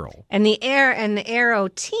Supergirl. And the Arrow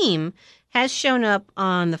team has shown up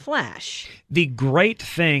on The Flash. The great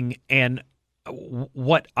thing, and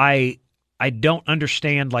what I don't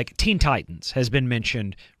understand, like Teen Titans has been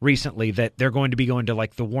mentioned recently that they're going to be going to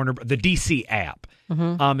like the DC app.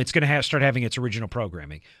 It's going to start having its original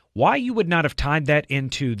programming. Why you would not have tied that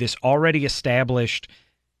into this already established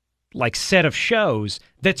like set of shows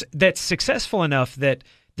that's successful enough that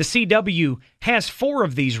the CW has 4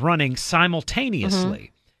 of these running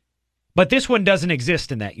simultaneously. But this one doesn't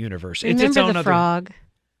exist in that universe. Remember it's its own the Frog?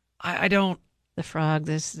 I don't. The Frog.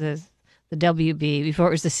 The WB. Before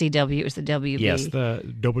it was the CW, it was the WB. Yes, the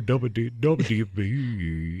WB.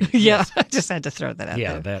 Yeah, I just had to throw that out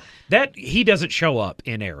there. Yeah, that he doesn't show up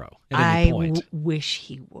in Arrow at any point. Wish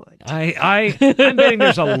he would. I'm betting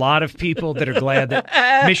there's a lot of people that are glad that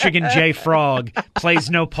Michigan J. Frog plays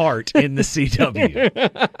no part in the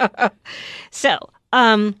CW. So,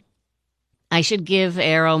 I should give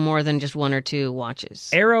Arrow more than just 1 or 2 watches.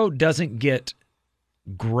 Arrow doesn't get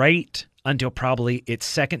great until probably its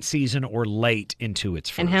second season or late into its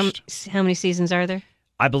first. And how many seasons are there?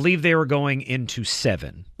 I believe they were going into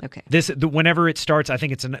 7. Okay. Whenever it starts, I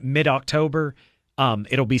think it's in mid-October,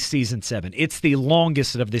 it'll be season 7. It's the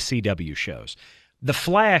longest of the CW shows. The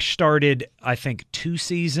Flash started, I think, 2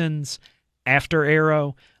 seasons after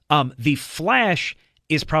Arrow. The Flash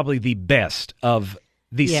is probably the best of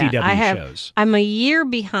the CW shows. I'm a year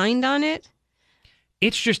behind on it.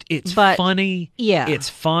 It's funny. Yeah. It's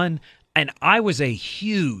fun. And I was a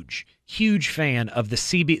huge, huge fan of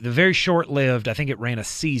the very short-lived, I think it ran a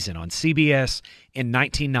season on CBS in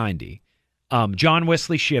 1990. John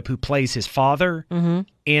Wesley Shipp, who plays his father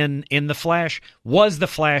in The Flash, was the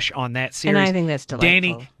Flash on that series. And I think that's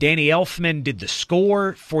delightful. Danny Elfman did the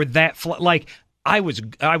score for that. I was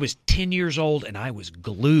 10 years old and I was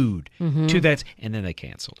glued to that, and then they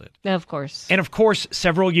canceled it. Of course. And of course,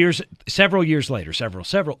 several years later,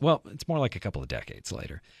 well, it's more like a couple of decades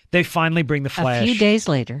later, they finally bring the Flash. A few days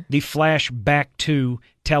later. The Flash back to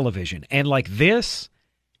television. And like this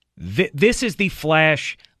is the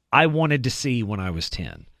Flash I wanted to see when I was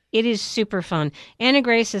 10. It is super fun. Anna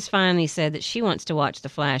Grace has finally said that she wants to watch The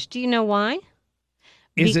Flash. Do you know why?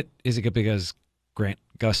 Is it because Grant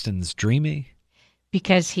Gustin's dreamy?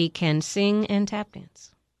 Because he can sing and tap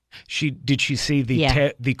dance. Did she see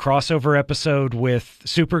the crossover episode with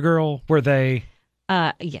Supergirl where they?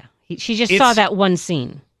 Yeah. She just saw that one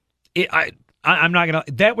scene. I'm not gonna.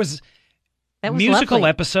 That was musical lovely.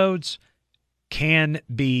 Episodes can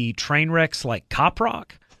be train wrecks like Cop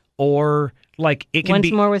Rock, or like it can Once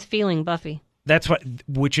be More with Feeling, Buffy.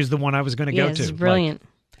 Which is the one I was going to go to. It's brilliant.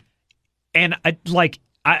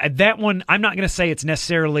 That one, I'm not going to say it's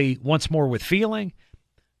necessarily Once More with Feeling,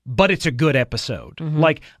 but it's a good episode.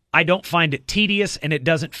 Like, I don't find it tedious, and it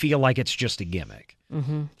doesn't feel like it's just a gimmick.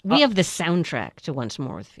 We have the soundtrack to Once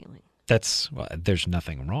More with Feeling. There's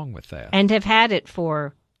nothing wrong with that. And have had it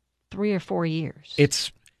for 3 or 4 years.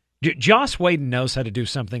 It's Joss Whedon knows how to do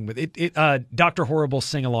something with it. Dr. Horrible's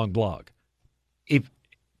sing-along blog.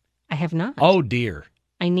 I have not. Oh, dear.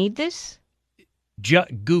 I need this?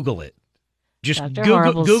 Google it. Just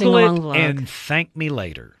Dr. Google it blog. and thank me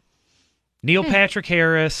later. Neil Patrick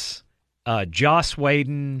Harris, Joss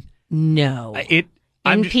Whedon. No. NPH?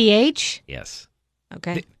 NPH? Yes.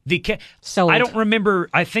 Okay. I don't remember.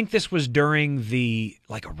 I think this was during the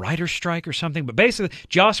like a writer's strike or something. But basically,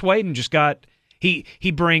 Joss Whedon just got he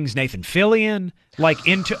brings Nathan Fillion like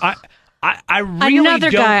into. I really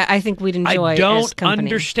another don't, guy I think we'd enjoy. I don't as company.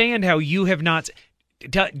 understand how you have not.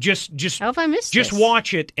 Just how have I missed just this?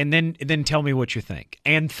 watch it and then tell me what you think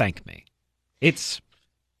and thank me. It's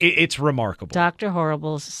remarkable. Dr.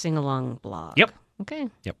 Horrible's sing-along blog. Yep. Okay.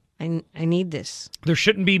 Yep. I need this. There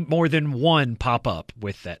shouldn't be more than one pop up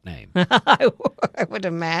with that name. I would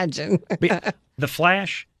imagine. The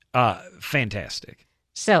Flash, fantastic.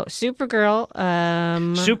 So Supergirl.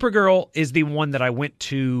 Supergirl is the one that I went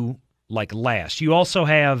to like last. You also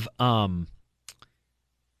have oh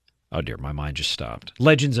dear, my mind just stopped.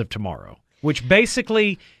 Legends of Tomorrow, which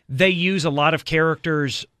basically they use a lot of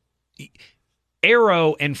characters.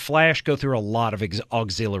 Arrow and Flash go through a lot of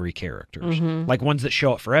auxiliary characters, like ones that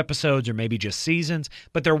show up for episodes or maybe just seasons,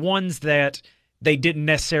 but they're ones that they didn't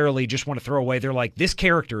necessarily just want to throw away. They're like, this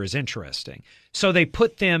character is interesting. So they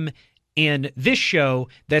put them in this show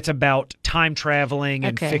that's about time traveling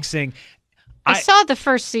and fixing. I saw the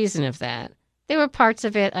first season of that. There were parts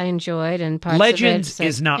of it I enjoyed and parts Legends of it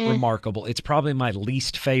is not remarkable. It's probably my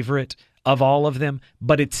least favorite of all of them,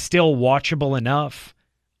 but it's still watchable enough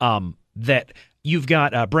that you've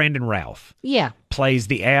got Brandon Routh. Yeah. Plays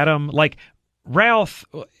the Atom. Like, Routh,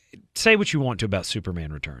 say what you want to about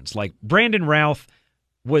Superman Returns. Like, Brandon Routh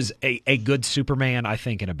was a good Superman, I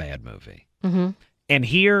think, in a bad movie. Mm-hmm. And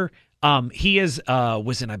here, he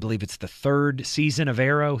was in, I believe it's the third season of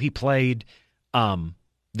Arrow. He played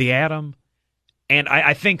the Atom. And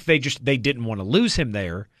I think they didn't want to lose him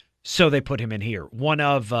there, so they put him in here. One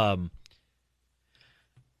of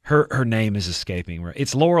her name is escaping.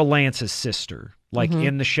 It's Laurel Lance's sister, like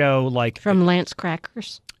in the show, like from Lance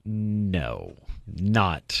Crackers. No,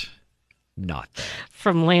 not that.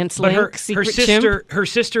 From Lance But Link, her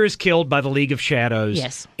sister is killed by the League of Shadows.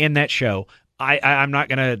 Yes. In that show. I'm not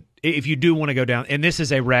gonna. If you do want to go down, and this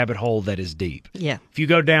is a rabbit hole that is deep. Yeah. If you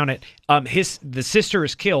go down it, the sister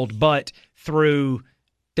is killed, but through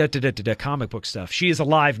comic book stuff, she is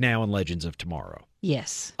alive now in Legends of Tomorrow.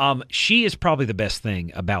 Yes. She is probably the best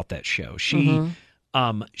thing about that show. She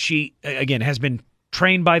again has been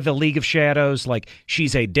trained by the League of Shadows. Like,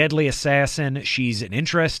 she's a deadly assassin. She's an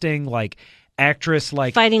interesting like actress.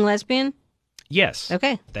 Like, fighting lesbian. Yes.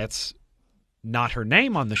 Okay. That's not her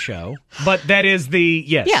name on the show, but that is the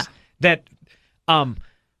yes. Yeah. That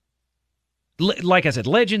like I said,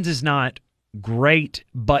 Legends is not great,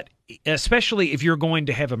 but especially if you're going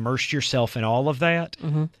to have immersed yourself in all of that,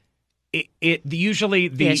 it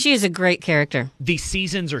usually she is a great character. The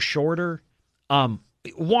seasons are shorter.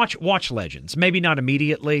 Watch Legends, maybe not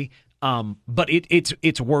immediately, but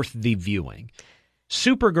it's worth the viewing.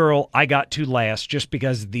 Supergirl, I got to last just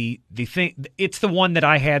because the thing, it's the one that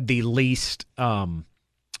I had the least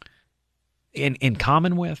in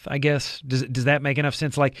common with, I guess. Does that make enough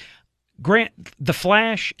sense? Like, Grant, the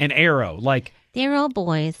Flash and Arrow, like, they're all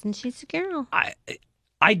boys and she's a girl.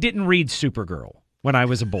 I didn't read Supergirl when I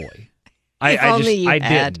was a boy. I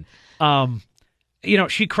didn't.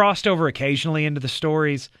 She crossed over occasionally into the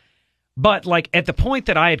stories, but like at the point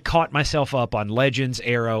that I had caught myself up on Legends,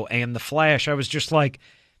 Arrow, and the Flash, I was just like,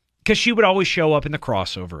 because she would always show up in the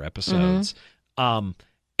crossover episodes, and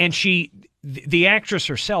the actress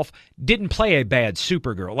herself didn't play a bad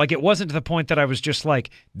Supergirl. Like, it wasn't to the point that I was just like,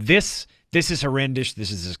 this is horrendous. This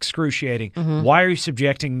is excruciating. Why are you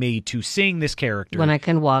subjecting me to seeing this character when I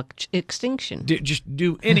can watch Extinction? Just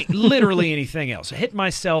do literally anything else. Hit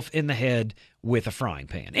myself in the head with a frying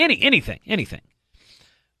pan. Anything.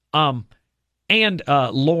 And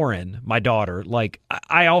Lauren, my daughter, like,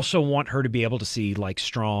 I also want her to be able to see like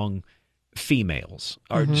strong females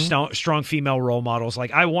or strong female role models.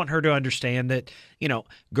 Like, I want her to understand that,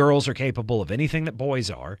 girls are capable of anything that boys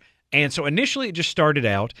are. And so initially it just started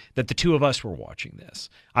out that the two of us were watching this.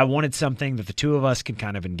 I wanted something that the two of us could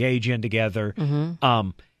kind of engage in together.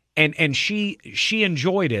 And she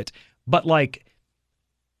enjoyed it, but like,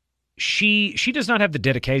 she does not have the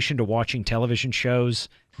dedication to watching television shows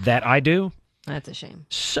that I do. That's a shame.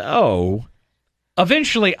 So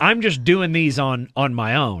eventually I'm just doing these on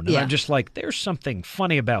my own. And Yeah. I'm just like, there's something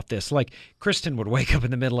funny about this. Like, Kristen would wake up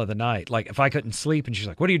in the middle of the night, like if I couldn't sleep, and she's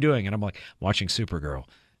like, what are you doing? And I'm like, watching Supergirl.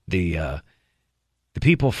 The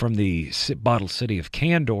people from the bottle city of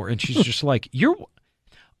Candor. And she's just like,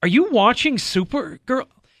 are you watching Supergirl?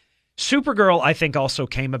 Supergirl, I think, also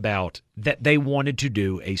came about that they wanted to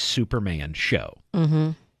do a Superman show.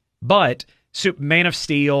 But Man of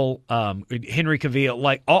Steel, Henry Cavill,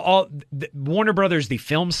 like all Warner Brothers, the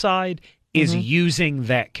film side, is using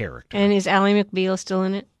that character. And is Ally McBeal still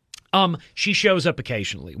in it? She shows up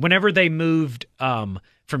occasionally. Whenever they moved from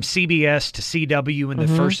CBS to CW in the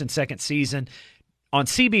first and second season, on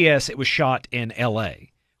CBS it was shot in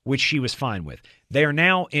L.A., which she was fine with. They are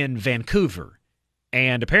now in Vancouver,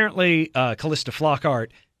 and apparently Callista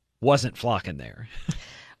Flockhart wasn't flocking there.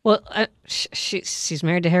 Well, she's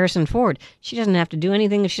married to Harrison Ford. She doesn't have to do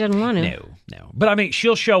anything if she doesn't want to. No. But I mean,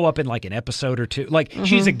 she'll show up in like an episode or two. Like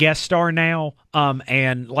she's a guest star now,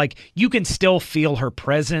 and like you can still feel her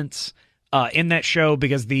presence in that show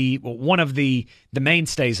because one of the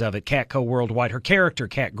mainstays of it, Catco Worldwide, her character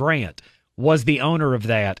Cat Grant was the owner of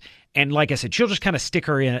that. And like I said, she'll just kind of stick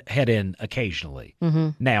her head in occasionally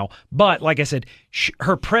now. But like I said,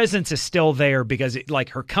 her presence is still there because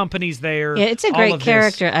her company's there. Yeah, it's a great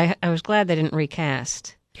character. I was glad they didn't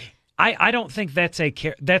recast. I don't think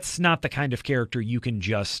that's not the kind of character you can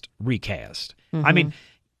just recast. I mean,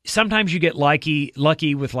 sometimes you get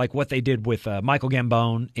lucky with like what they did with Michael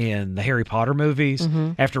Gambon in the Harry Potter movies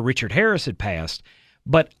after Richard Harris had passed.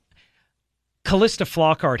 But Callista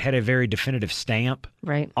Flockhart had a very definitive stamp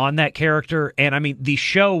on that character. And I mean, the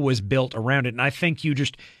show was built around it. And I think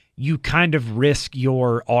you kind of risk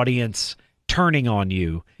your audience turning on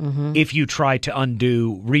you if you try to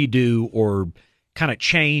undo, redo, or kind of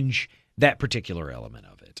change that particular element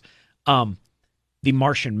of it. The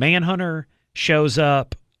Martian Manhunter shows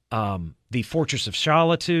up. The Fortress of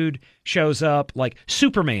Solitude shows up. Like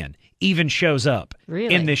Superman even shows up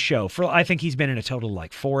in this show. I think he's been in a total of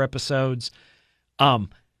like 4 episodes.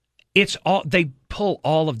 It's all, they pull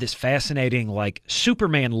all of this fascinating like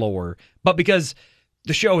Superman lore, but because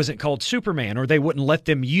the show isn't called Superman, or they wouldn't let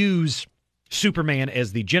them use Superman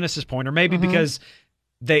as the genesis point, or maybe because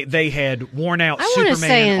they had worn out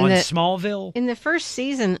Superman on Smallville. In the first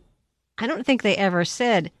season, I don't think they ever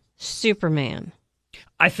said Superman.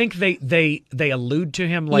 I think they allude to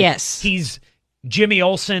him like he's Jimmy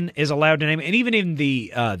Olsen is allowed to name, and even in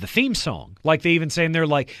the theme song, like they even say in there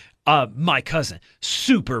like my cousin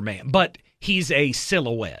Superman, but he's a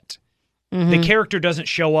silhouette. The character doesn't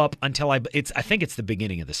show up until I think it's the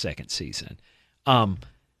beginning of the second season.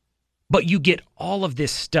 But you get all of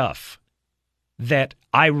this stuff that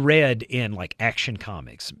I read in like Action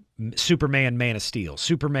Comics, Superman, Man of Steel,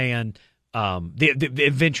 Superman, the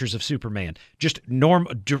Adventures of Superman, just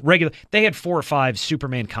regular. They had 4 or 5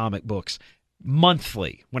 Superman comic books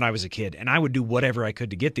monthly when I was a kid, and I would do whatever I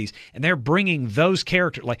could to get these. And they're bringing those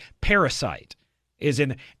characters, like Parasite is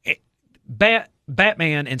in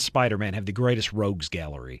Batman and Spider-Man have the greatest rogues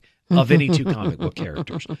gallery of any 2 comic book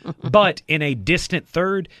characters. But in a distant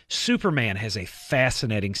third, Superman has a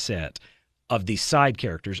fascinating set of these side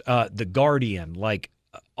characters. The Guardian, like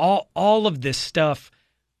all of this stuff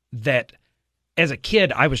that as a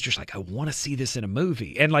kid I was just like, I want to see this in a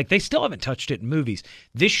movie. And like they still haven't touched it in movies.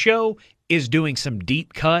 This show is doing some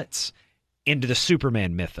deep cuts into the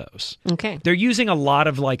Superman mythos. Okay. They're using a lot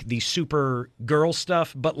of like the Supergirl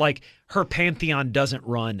stuff, but like her pantheon doesn't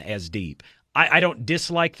run as deep. I don't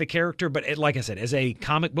dislike the character, but like I said, as a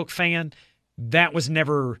comic book fan, that was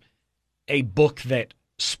never a book that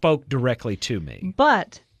spoke directly to me.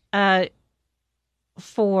 But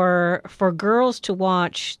for girls to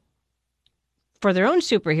watch for their own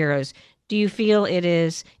superheroes, do you feel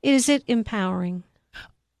is it empowering?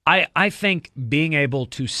 I think being able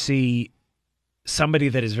to see somebody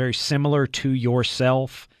that is very similar to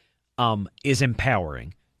yourself is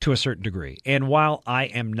empowering to a certain degree. And while I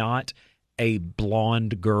am not a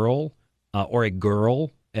blonde girl or a girl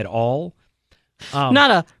at all,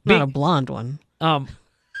 not a blonde one.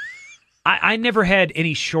 I never had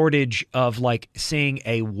any shortage of like seeing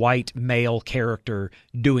a white male character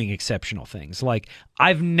doing exceptional things. Like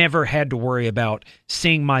I've never had to worry about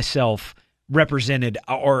seeing myself represented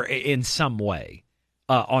or in some way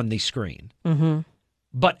on the screen.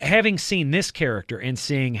 But having seen this character and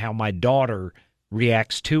seeing how my daughter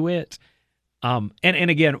reacts to it, and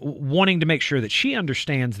again, wanting to make sure that she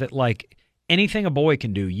understands that like anything a boy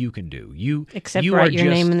can do, you can do. Except you write your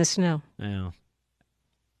name in the snow. Well,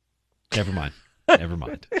 never mind. Never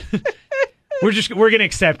mind. We're gonna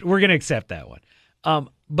accept that one.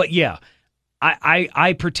 But yeah,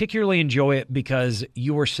 I particularly enjoy it because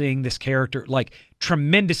you are seeing this character, like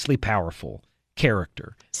tremendously powerful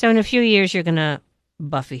character. So in a few years, you're gonna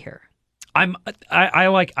Buffy her. I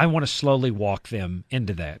want to slowly walk them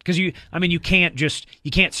into that because you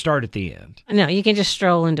can't start at the end. No, you can just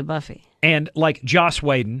stroll into Buffy. And like Joss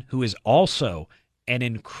Whedon, who is also an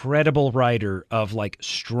incredible writer of like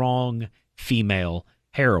strong female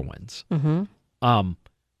heroines.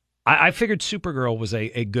 I figured Supergirl was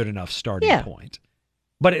a good enough starting point.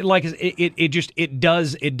 But it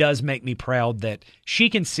does make me proud that she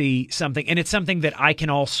can see something, and it's something that I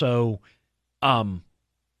can also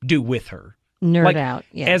do with her. Nerd out.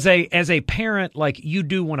 Yeah. As a parent, like, you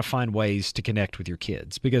do want to find ways to connect with your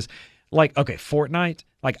kids because, like, okay, Fortnite,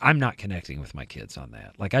 like, I'm not connecting with my kids on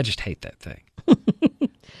that. Like, I just hate that thing.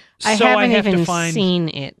 I haven't even seen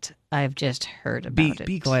it. I've just heard about it.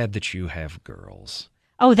 Be glad that you have girls.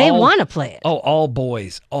 Oh, they want to play it. Oh, all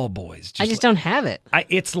boys. I just don't have it.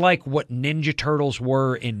 It's like what Ninja Turtles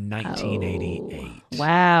were in 1988. Oh,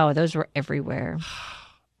 wow, those were everywhere.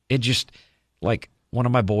 It just, like, one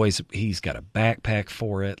of my boys, he's got a backpack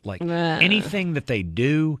for it. Like, anything that they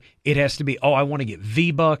do, it has to be, I want to get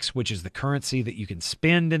V-Bucks, which is the currency that you can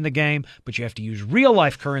spend in the game, but you have to use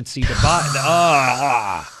real-life currency to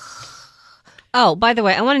buy. Oh, by the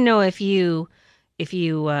way, I want to know if you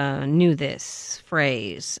knew this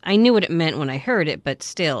phrase. I knew what it meant when I heard it, but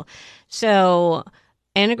still. So,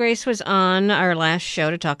 Anna Grace was on our last show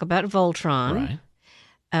to talk about Voltron,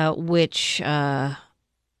 right. Which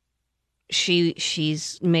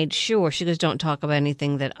she's made sure, she goes, don't talk about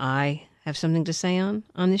anything that I have something to say on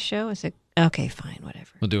this show. I said, okay, fine,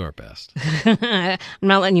 whatever. We'll do our best. I'm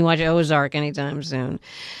not letting you watch Ozark anytime soon.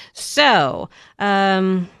 So,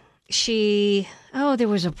 there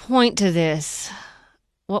was a point to this.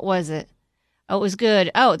 What was it? Oh, it was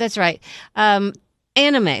good. Oh, that's right.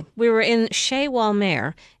 Anime. We were in Chez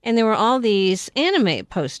Walmer, and there were all these anime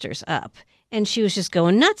posters up, and she was just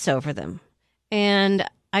going nuts over them. And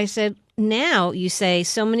I said, now you say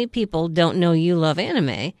so many people don't know you love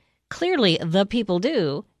anime. Clearly, the people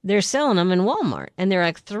do. They're selling them in Walmart, and they're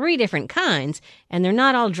like 3 different kinds, and they're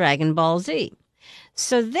not all Dragon Ball Z.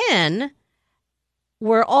 So then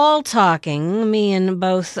we're all talking, me and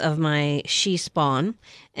both of my she-spawn,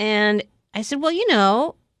 and I said, well, you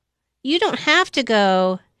don't have to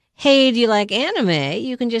go, hey, do you like anime?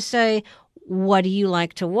 You can just say, what do you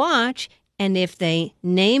like to watch? And if they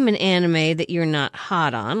name an anime that you're not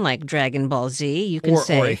hot on, like Dragon Ball Z, you can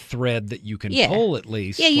say... Or a thread that you can pull at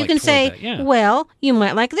least. Yeah, you can say, well, you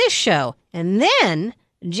might like this show. And then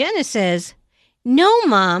Jenna says, no,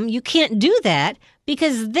 Mom, you can't do that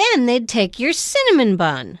because then they'd take your cinnamon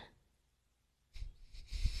bun.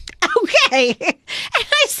 Okay. And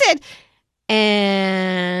I said,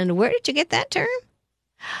 and where did you get that term?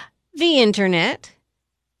 The internet.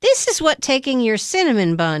 This is what taking your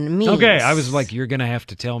cinnamon bun means. Okay, I was like, you're going to have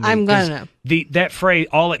to tell me. I'm going to. That phrase,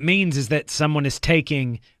 all it means is that someone is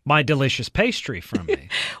taking my delicious pastry from me.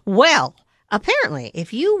 Well, apparently,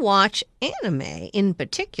 if you watch anime in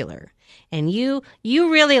particular, and you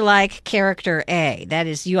really like character A, that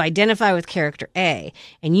is, you identify with character A,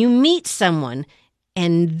 and you meet someone,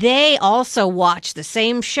 and they also watch the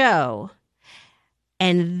same show,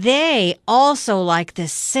 and they also like the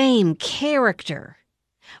same character,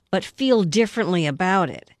 but feel differently about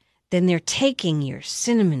it, then they're taking your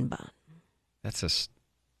cinnamon bun.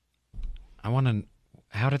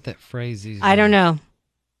 How did that phrase even... I don't know.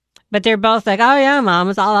 But they're both like, oh yeah, Mom,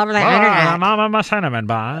 it's all over the internet. Mama, my cinnamon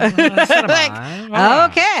bun.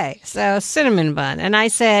 Okay, so cinnamon bun. And I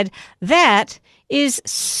said, that is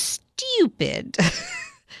stupid.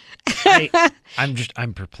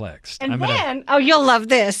 I'm perplexed. And you'll love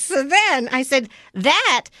this. So then I said,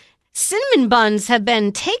 that cinnamon buns have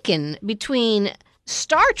been taken between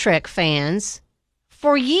Star Trek fans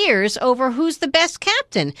for years over who's the best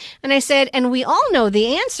captain. And I said, and we all know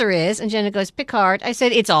the answer is, and Jenna goes, Picard. I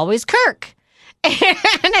said, it's always Kirk. And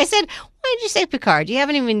I said, why did you say Picard? You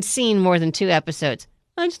haven't even seen more than 2 episodes.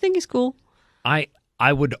 I just think he's cool. I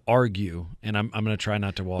would argue, and I'm going to try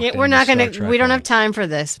not to walk. Yeah, we're not going to. We don't have time for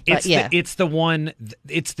this. But it's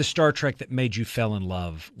the Star Trek that made you fell in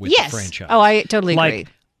love with the franchise. Oh, I totally agree.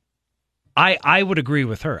 I would agree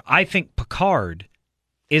with her. I think Picard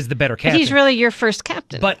is the better captain. He's really your first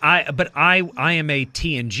captain. But I am a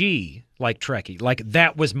TNG like Trekkie. Like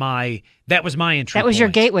that was my entry. That was your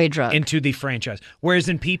gateway drug into the franchise. Whereas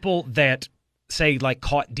in people that say like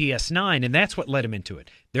caught DS9 and that's what led him into it,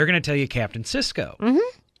 they're going to tell you Captain Sisko. Mm-hmm.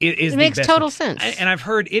 It makes total sense. And I've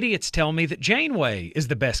heard idiots tell me that Janeway is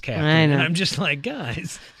the best captain. I know. And I'm just like,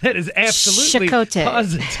 guys, that is absolutely, Chakotay.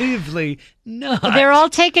 Positively not. They're all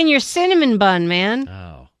taking your cinnamon bun, man.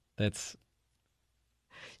 Oh, that's...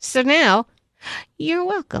 So now, you're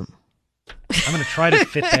welcome. I'm going to try to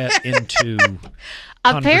fit that into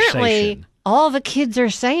Apparently, all the kids are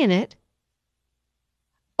saying it.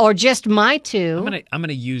 Or just my 2. I'm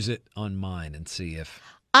gonna use it on mine and see if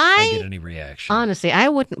I get any reaction. Honestly, I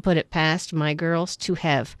wouldn't put it past my girls to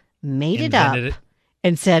have made it up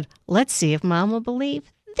and said, let's see if Mom will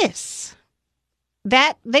believe this.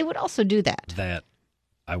 That they would also do that.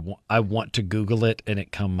 I want to Google it and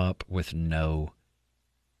it come up with no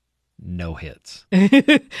hits.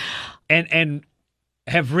 and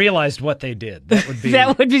have realized what they did. That would be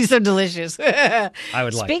that would be so delicious. I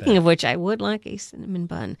would like Speaking that. of which, I would like a cinnamon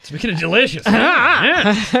bun. Speaking of delicious.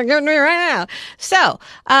 Yeah. Going to me right now. So,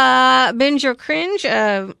 binge or cringe?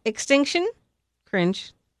 Extinction?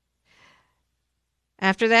 Cringe.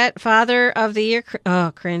 After that, Father of the Year?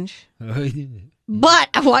 Cringe. But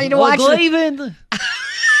I want you to watch I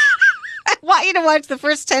want you to watch the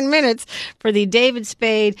first 10 minutes for the David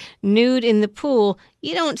Spade nude in the pool.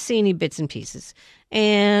 You don't see any bits and pieces.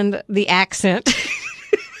 And the accent.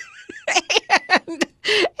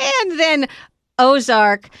 and then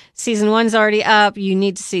Ozark, season 1's already up. You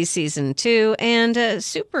need to see season 2. And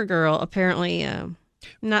Supergirl, apparently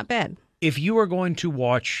not bad. If you are going to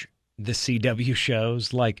watch the CW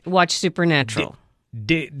shows, like watch Supernatural.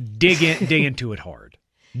 Dig into it hard.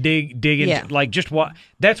 Dig into like just what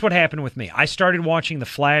that's what happened with me. I started watching The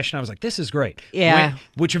Flash and I was like, this is great. Yeah.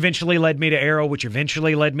 Which eventually led me to Arrow, which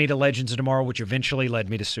eventually led me to Legends of Tomorrow, which eventually led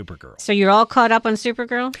me to Supergirl. So you're all caught up on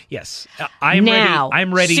Supergirl? Yes. I'm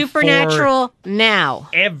ready Supernatural for now.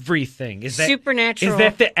 Everything. Supernatural. Is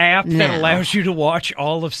that the app now. that allows you to watch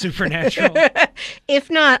all of Supernatural? If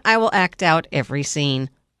not, I will act out every scene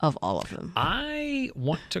of all of them. I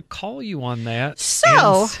want to call you on that.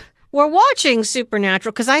 So, we're watching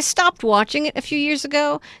Supernatural because I stopped watching it a few years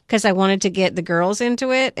ago because I wanted to get the girls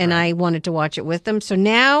into it and I wanted to watch it with them. So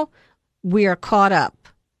now we are caught up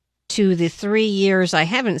to the 3 years I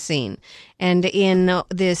haven't seen. And in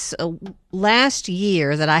this last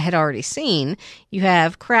year that I had already seen, you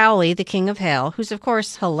have Crowley, the King of Hell, who's of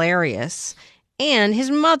course hilarious, and his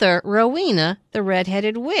mother, Rowena, the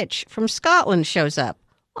redheaded witch from Scotland, shows up.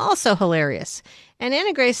 Also hilarious. And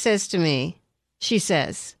Anna Grace says to me, she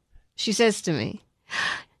says to me,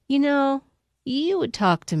 you know, you would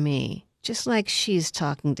talk to me just like she's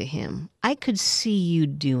talking to him. I could see you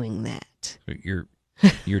doing that.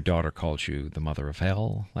 Your daughter calls you the mother of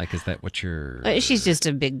hell? Like, is that what you're... She's just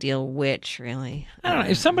a big deal witch, really. I don't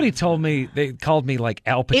know. If somebody told me, they called me like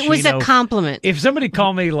Al Pacino... It was a compliment. If somebody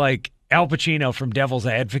called me like Al Pacino from Devil's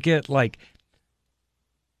Advocate, like...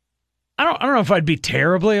 I don't know if I'd be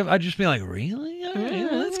terribly... I'd just be like, really? All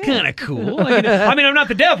right, well, that's kind of cool. Like, I mean, I'm not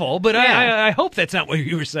the devil, but I hope that's not what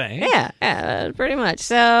you were saying. Yeah, pretty much.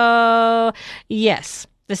 So, yes,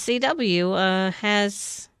 the CW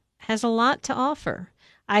has a lot to offer.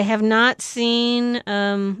 I have not seen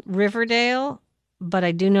Riverdale, but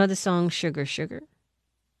I do know the song Sugar Sugar.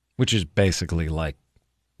 Which is basically like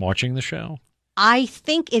watching the show? I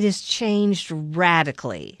think it has changed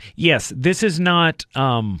radically. Yes, this is not...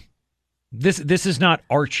 This is not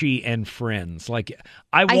Archie and Friends. Like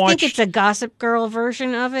I think it's a Gossip Girl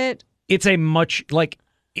version of it. It's a much like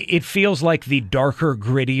it feels like the darker,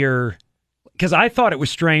 grittier. Because I thought it was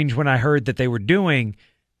strange when I heard that they were doing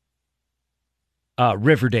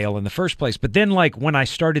Riverdale in the first place, but then like when I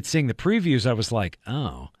started seeing the previews, I was like,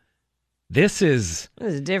 oh. This is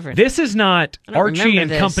different. This is not Archie and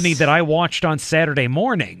Company that I watched on Saturday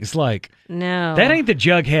mornings. Like, no, that ain't the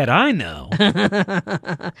Jughead I know.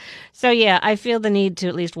 So yeah, I feel the need to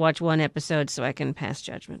at least watch one episode so I can pass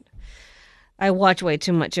judgment. I watch way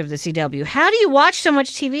too much of the CW. How do you watch so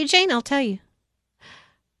much TV, Jane? I'll tell you.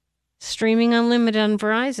 Streaming unlimited on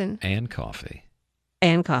Verizon. And coffee.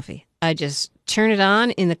 I just turn it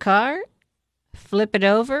on in the car, flip it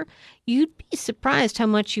over. You'd be surprised how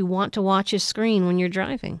much you want to watch a screen when you're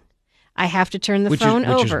driving. I have to turn the phone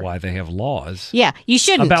over. Which is why they have laws. Yeah, you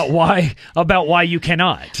shouldn't. About why you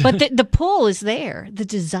cannot. But the pull is there. The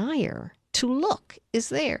desire to look is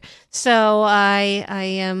there. So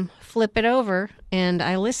I flip it over and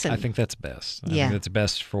I listen. I think that's best. I think that's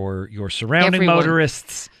best for your surrounding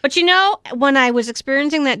motorists. But you know, when I was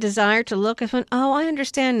experiencing that desire to look, I went, oh, I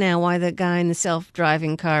understand now why the guy in the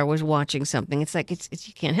self-driving car was watching something. It's like it's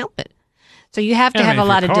you can't help it. So you have to have a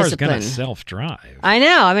lot of discipline. Your car's gonna self-drive. I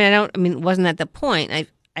know. Wasn't that the point? I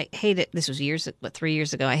hate it. This was 3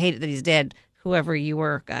 years ago. I hate it that he's dead, whoever you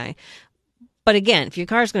were, guy. But again, if your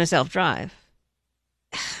car's going to self-drive,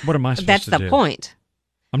 what am I supposed to do? That's the point.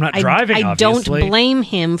 I'm not driving, I obviously. don't blame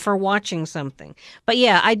him for watching something. But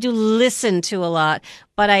yeah, I do listen to a lot,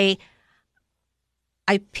 but I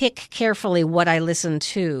pick carefully what I listen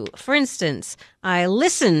to. For instance, I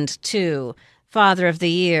listened to Father of the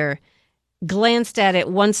Year, glanced at it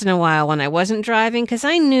once in a while when I wasn't driving because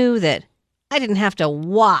I knew that I didn't have to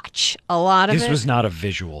watch a lot of it. This was not a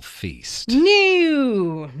visual feast.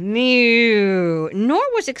 No. Nor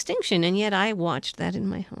was Extinction, and yet I watched that in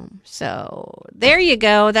my home. So there you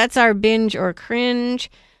go. That's our binge or cringe.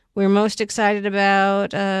 We're most excited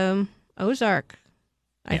about Ozark.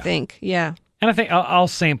 I think. Yeah. And I think I'll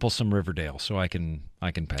sample some Riverdale so I can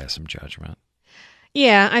pass some judgment.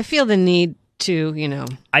 Yeah, I feel the need to,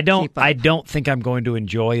 I keep up. don't think I'm going to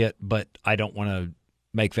enjoy it, but I don't want to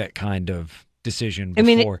make that kind of decision I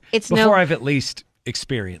mean, before I've at least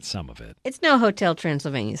experienced some of it. It's no Hotel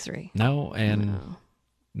Transylvania 3. No, and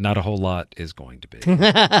not a whole lot is going to be.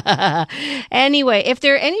 Anyway, if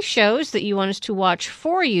there are any shows that you want us to watch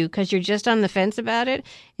for you because you're just on the fence about it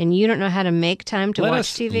and you don't know how to make time to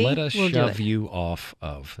watch TV, let us we'll shove do it. you off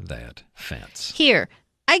of that fence. Here,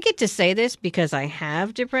 I get to say this because I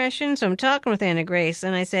have depression, so I'm talking with Anna Grace,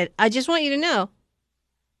 and I said, I just want you to know,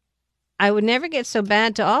 I would never get so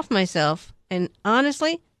bad to off myself. And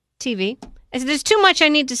honestly, TV, I said, there's too much I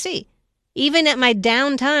need to see. Even at my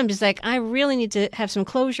downtime, just like, I really need to have some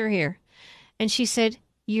closure here. And she said,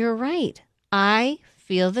 you're right. I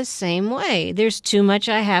feel the same way. There's too much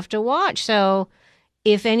I have to watch. So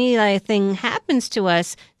if anything happens to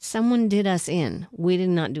us, someone did us in. We did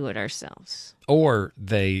not do it ourselves. Or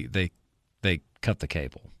they cut the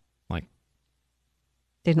cable. Like,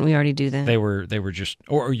 didn't we already do that? They were just,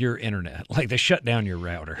 or your internet. Like, they shut down your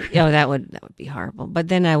router. Oh, that would be horrible. But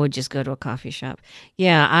then I would just go to a coffee shop.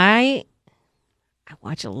 Yeah, I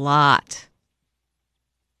watch a lot.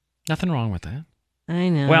 Nothing wrong with that. I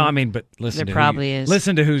know. Well, I mean, but listen there to probably is.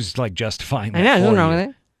 Listen to who's like justifying that. I know, for nothing wrong you. with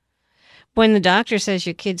it. When the doctor says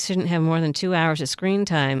your kids shouldn't have more than 2 hours of screen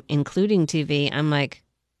time, including TV, I'm like,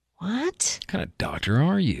 what? What kind of doctor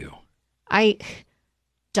are you?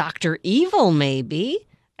 Dr. Evil, maybe.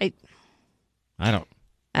 I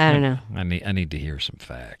don't know. I need to hear some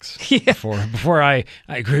facts Yeah. before I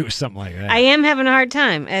agree with something like that. I am having a hard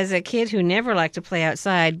time as a kid who never liked to play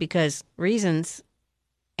outside because reasons,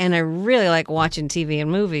 and I really like watching TV and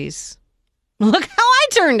movies. Look how I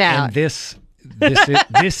turned out. And this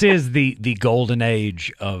is the golden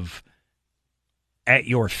age of at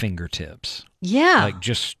your fingertips. Yeah. Like,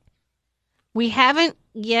 just We haven't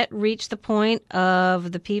yet reached the point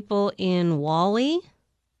of the people in WALL-E.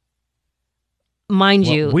 Mind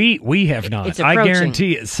you. We have not. It's I approaching.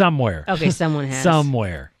 guarantee it somewhere. Okay, someone has.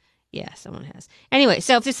 Somewhere. Yeah, someone has. Anyway,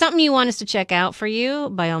 so if there's something you want us to check out for you,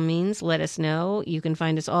 by all means, let us know. You can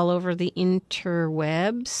find us all over the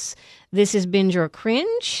interwebs. This is Binge or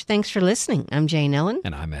Cringe. Thanks for listening. I'm Jane Ellen.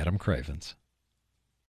 And I'm Adam Cravens.